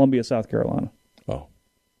 Columbia, South Carolina. Oh.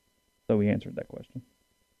 So he answered that question.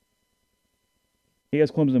 He has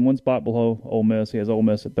Clemson one spot below Ole Miss. He has Ole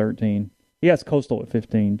Miss at 13. He has Coastal at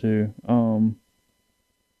 15, too.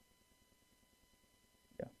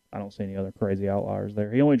 Yeah, I don't see any other crazy outliers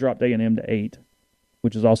there. He only dropped A&M to 8,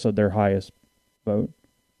 which is also their highest vote.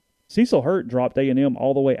 Cecil Hurt dropped A&M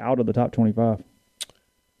all the way out of the top 25.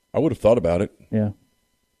 I would have thought about it. Yeah.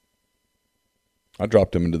 I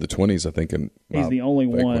dropped him into the 20s, I think. He's the only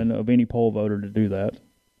one of any poll voter to do that.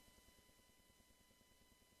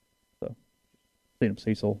 So, seen him,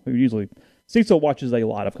 Cecil. Cecil watches a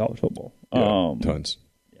lot of college football. Yeah, tons.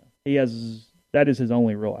 Yeah, that is his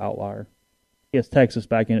only real outlier. He has Texas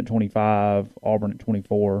back in at 25, Auburn at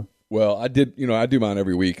 24. Well, I do mine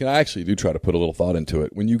every week, and I actually do try to put a little thought into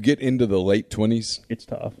it. When you get into the late 20s, it's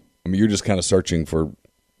tough. I mean, you're just kind of searching for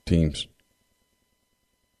teams.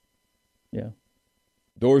 Yeah.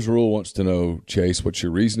 Doors Rule wants to know, Chase, what's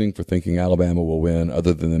your reasoning for thinking Alabama will win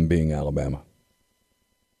other than them being Alabama?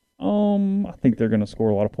 I think they're going to score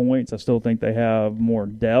a lot of points. I still think they have more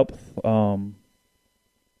depth. I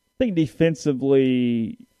think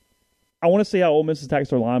defensively, I want to see how Ole Miss attacks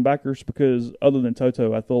their linebackers because other than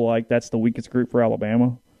Toto, I feel like that's the weakest group for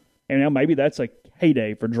Alabama. And now maybe that's a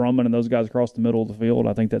heyday for Drummond and those guys across the middle of the field.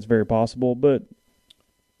 I think that's very possible. But,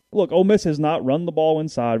 look, Ole Miss has not run the ball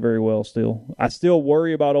inside very well still. I still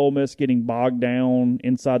worry about Ole Miss getting bogged down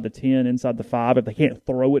inside the 10, inside the 5 if they can't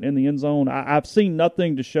throw it in the end zone. I've seen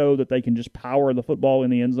nothing to show that they can just power the football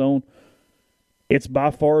in the end zone. It's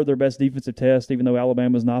by far their best defensive test, even though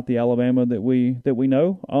Alabama's not the Alabama that we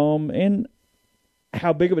know. And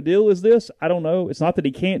how big of a deal is this? I don't know. It's not that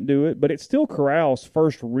he can't do it, but it's still Corral's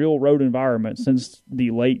first real road environment since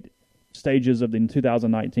the late stages of the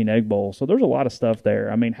 2019 Egg Bowl. So there's a lot of stuff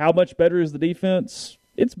there. I mean, how much better is the defense?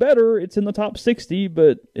 It's better. It's in the top 60,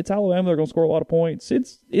 but it's Alabama. They're going to score a lot of points.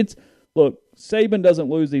 Look, Saban doesn't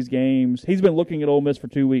lose these games. He's been looking at Ole Miss for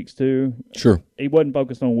 2 weeks too. Sure. He wasn't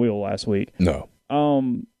focused on Will last week. No.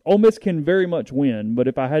 Ole Miss can very much win, but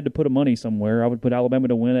if I had to put a money somewhere, I would put Alabama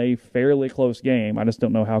to win a fairly close game. I just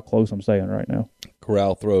don't know how close I'm saying right now.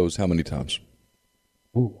 Corral throws how many times?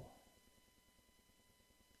 Ooh.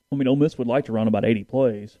 I mean, Ole Miss would like to run about 80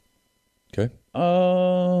 plays. Okay.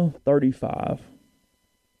 35.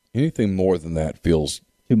 Anything more than that feels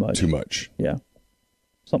Too much. Too much. Yeah.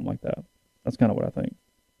 Something like that. That's kind of what I think.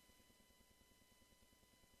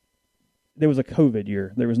 There was a COVID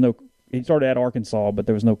year. He started at Arkansas, but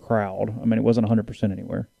there was no crowd. I mean, it wasn't 100%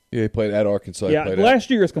 anywhere. Yeah, he played at Arkansas. Yeah, last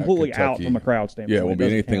year is completely out from a crowd standpoint. Yeah, it won't be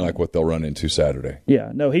anything like what they'll run into Saturday.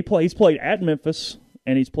 Yeah, no, he's played at Memphis,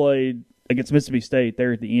 and he's played against Mississippi State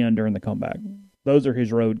there at the end during the comeback. Those are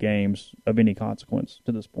his road games of any consequence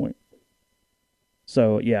to this point.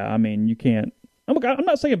 So, yeah, I mean, you can't. I'm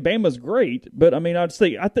not saying Bama's great, but I mean, I'd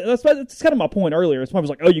say that's kind of my point earlier. It's why I was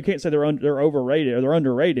like, oh, you can't say they're overrated or they're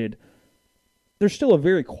underrated. They're still a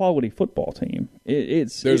very quality football team.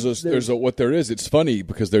 It's funny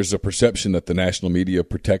because there's a perception that the national media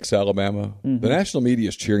protects Alabama. Mm-hmm. The national media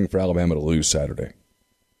is cheering for Alabama to lose Saturday.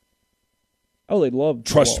 Oh, they love.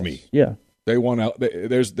 Trust me. Yeah, they want out.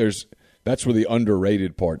 That's where the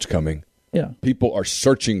underrated part's coming. Yeah, people are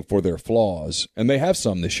searching for their flaws, and they have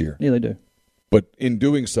some this year. Yeah, they do. But in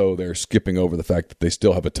doing so, they're skipping over the fact that they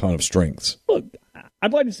still have a ton of strengths. Look,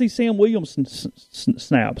 I'd like to see Sam Williams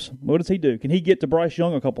snaps. What does he do? Can he get to Bryce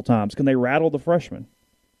Young a couple times? Can they rattle the freshman?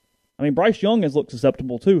 I mean, Bryce Young has looked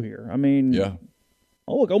susceptible too here. I mean, yeah.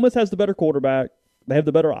 Oh, look, Ole Miss has the better quarterback. They have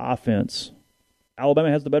the better offense. Alabama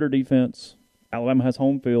has the better defense. Alabama has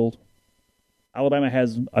home field. Alabama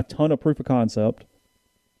has a ton of proof of concept.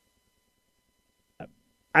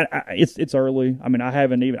 It's early. I mean,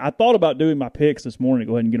 I thought about doing my picks this morning to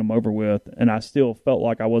go ahead and get them over with, and I still felt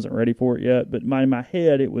like I wasn't ready for it yet. But in my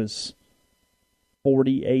head, it was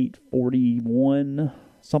 48-41,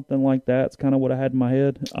 something like that. It's kind of what I had in my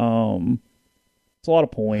head. It's a lot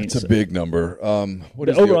of points. It's a big number.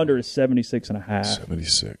 The over-under is 76.5.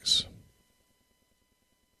 76.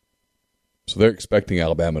 So they're expecting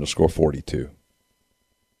Alabama to score 42.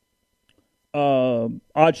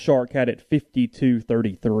 OddsShark had it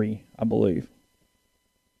 52-33, I believe.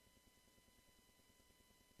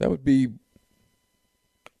 That would be.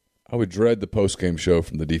 I would dread the post-game show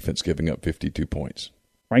from the defense giving up 52 points.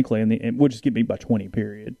 Frankly, and it would just get me by 20.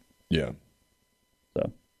 Period. Yeah.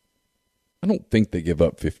 So, I don't think they give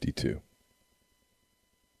up 52.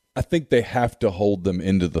 I think they have to hold them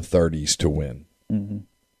into the 30s to win. Mm-hmm.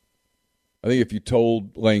 I think if you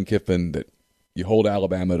told Lane Kiffin that you hold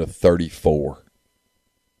Alabama to 34,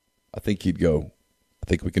 I think he'd go, I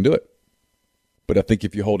think we can do it. But I think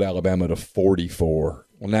if you hold Alabama to 44,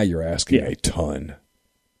 well, now you're asking a ton.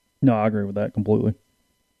 No, I agree with that completely.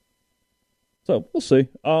 So we'll see.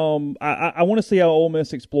 I want to see how Ole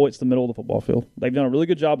Miss exploits the middle of the football field. They've done a really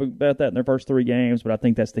good job about that in their first 3 games, but I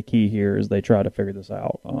think that's the key here is they try to figure this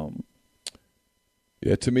out.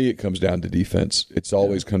 Yeah, to me, it comes down to defense. It's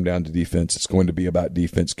always come down to defense. It's going to be about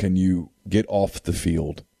defense. Can you get off the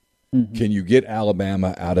field? Mm-hmm. Can you get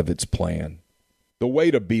Alabama out of its plan? The way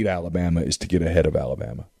to beat Alabama is to get ahead of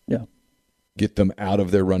Alabama. Yeah. Get them out of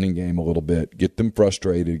their running game a little bit. Get them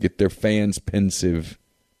frustrated. Get their fans pensive.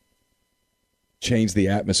 Change the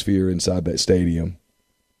atmosphere inside that stadium.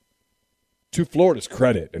 To Florida's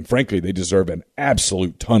credit, and frankly, they deserve an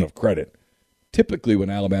absolute ton of credit. Typically, when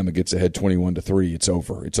Alabama gets ahead 21-3, it's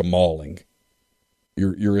over. It's a mauling.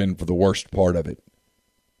 You're in for the worst part of it.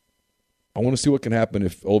 I want to see what can happen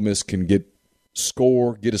if Ole Miss can get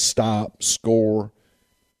a stop, score,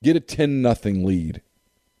 get a 10-0 lead.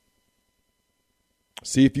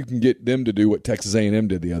 See if you can get them to do what Texas A&M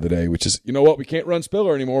did the other day, which is, you know what, we can't run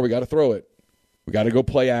Spiller anymore. We got to throw it. We got to go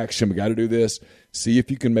play action. We got to do this. See if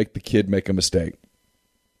you can make the kid make a mistake.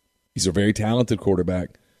 He's a very talented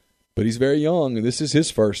quarterback. But he's very young, and this is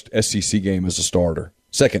his first SEC game as a starter.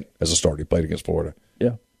 Second as a starter. He played against Florida.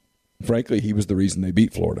 Yeah. Frankly, he was the reason they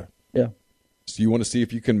beat Florida. Yeah. So you want to see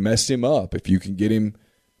if you can mess him up, if you can get him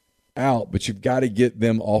out, but you've got to get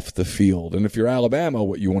them off the field. And if you're Alabama,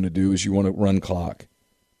 what you want to do is you want to run clock.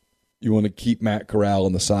 You want to keep Matt Corral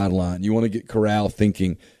on the sideline. You want to get Corral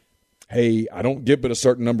thinking, hey, I don't give but a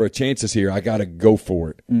certain number of chances here. I got to go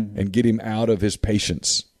for it and get him out of his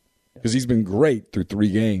patience. Because he's been great through 3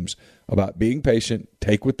 games about being patient,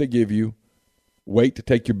 take what they give you, wait to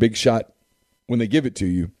take your big shot when they give it to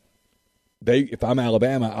you, if I'm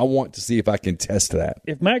Alabama, I want to see if I can test that.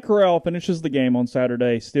 If Matt Corral finishes the game on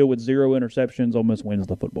Saturday still with 0 interceptions, Ole Miss wins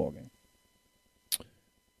the football game.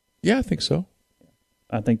 Yeah, I think so.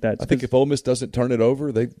 I think if Ole Miss doesn't turn it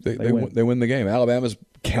over, they win the game. Alabama's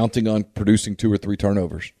counting on producing 2 or 3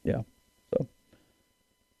 turnovers. Yeah. So,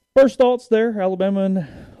 first thoughts there, Alabama and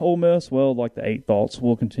Ole Miss. Well, like the 8 thoughts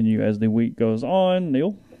will continue as the week goes on.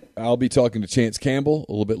 Neil? I'll be talking to Chance Campbell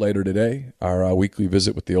a little bit later today. Our weekly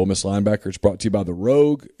visit with the Ole Miss linebacker. It's brought to you by The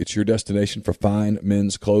Rogue. It's your destination for fine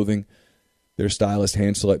men's clothing. Their stylist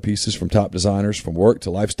hand-select pieces from top designers. From work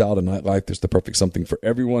to lifestyle to nightlife, there's the perfect something for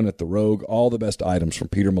everyone at The Rogue. All the best items from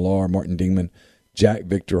Peter Millar, Martin Dingman, Jack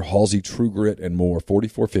Victor, Halsey True Grit, and more.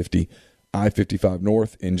 4450 I-55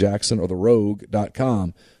 North in Jackson or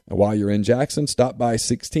therogue.com. And while you're in Jackson, stop by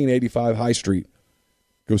 1685 High Street.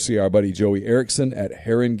 Go see our buddy Joey Erickson at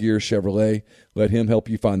Heron Gear Chevrolet. Let him help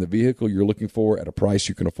you find the vehicle you're looking for at a price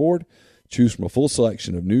you can afford. Choose from a full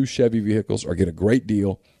selection of new Chevy vehicles or get a great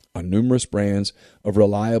deal on numerous brands of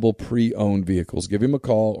reliable pre-owned vehicles. Give him a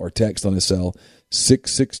call or text on his cell,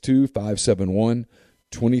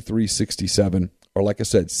 662-571-2367, or like I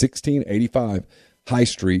said, 1685 High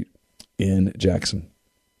Street in Jackson.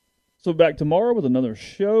 So back tomorrow with another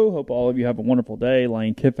show. Hope all of you have a wonderful day.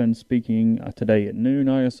 Lane Kiffin speaking today at noon,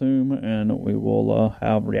 I assume, and we will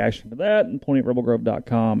have reaction to that and plenty at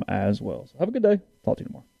rebelgrove.com as well. So have a good day. Talk to you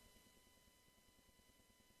tomorrow.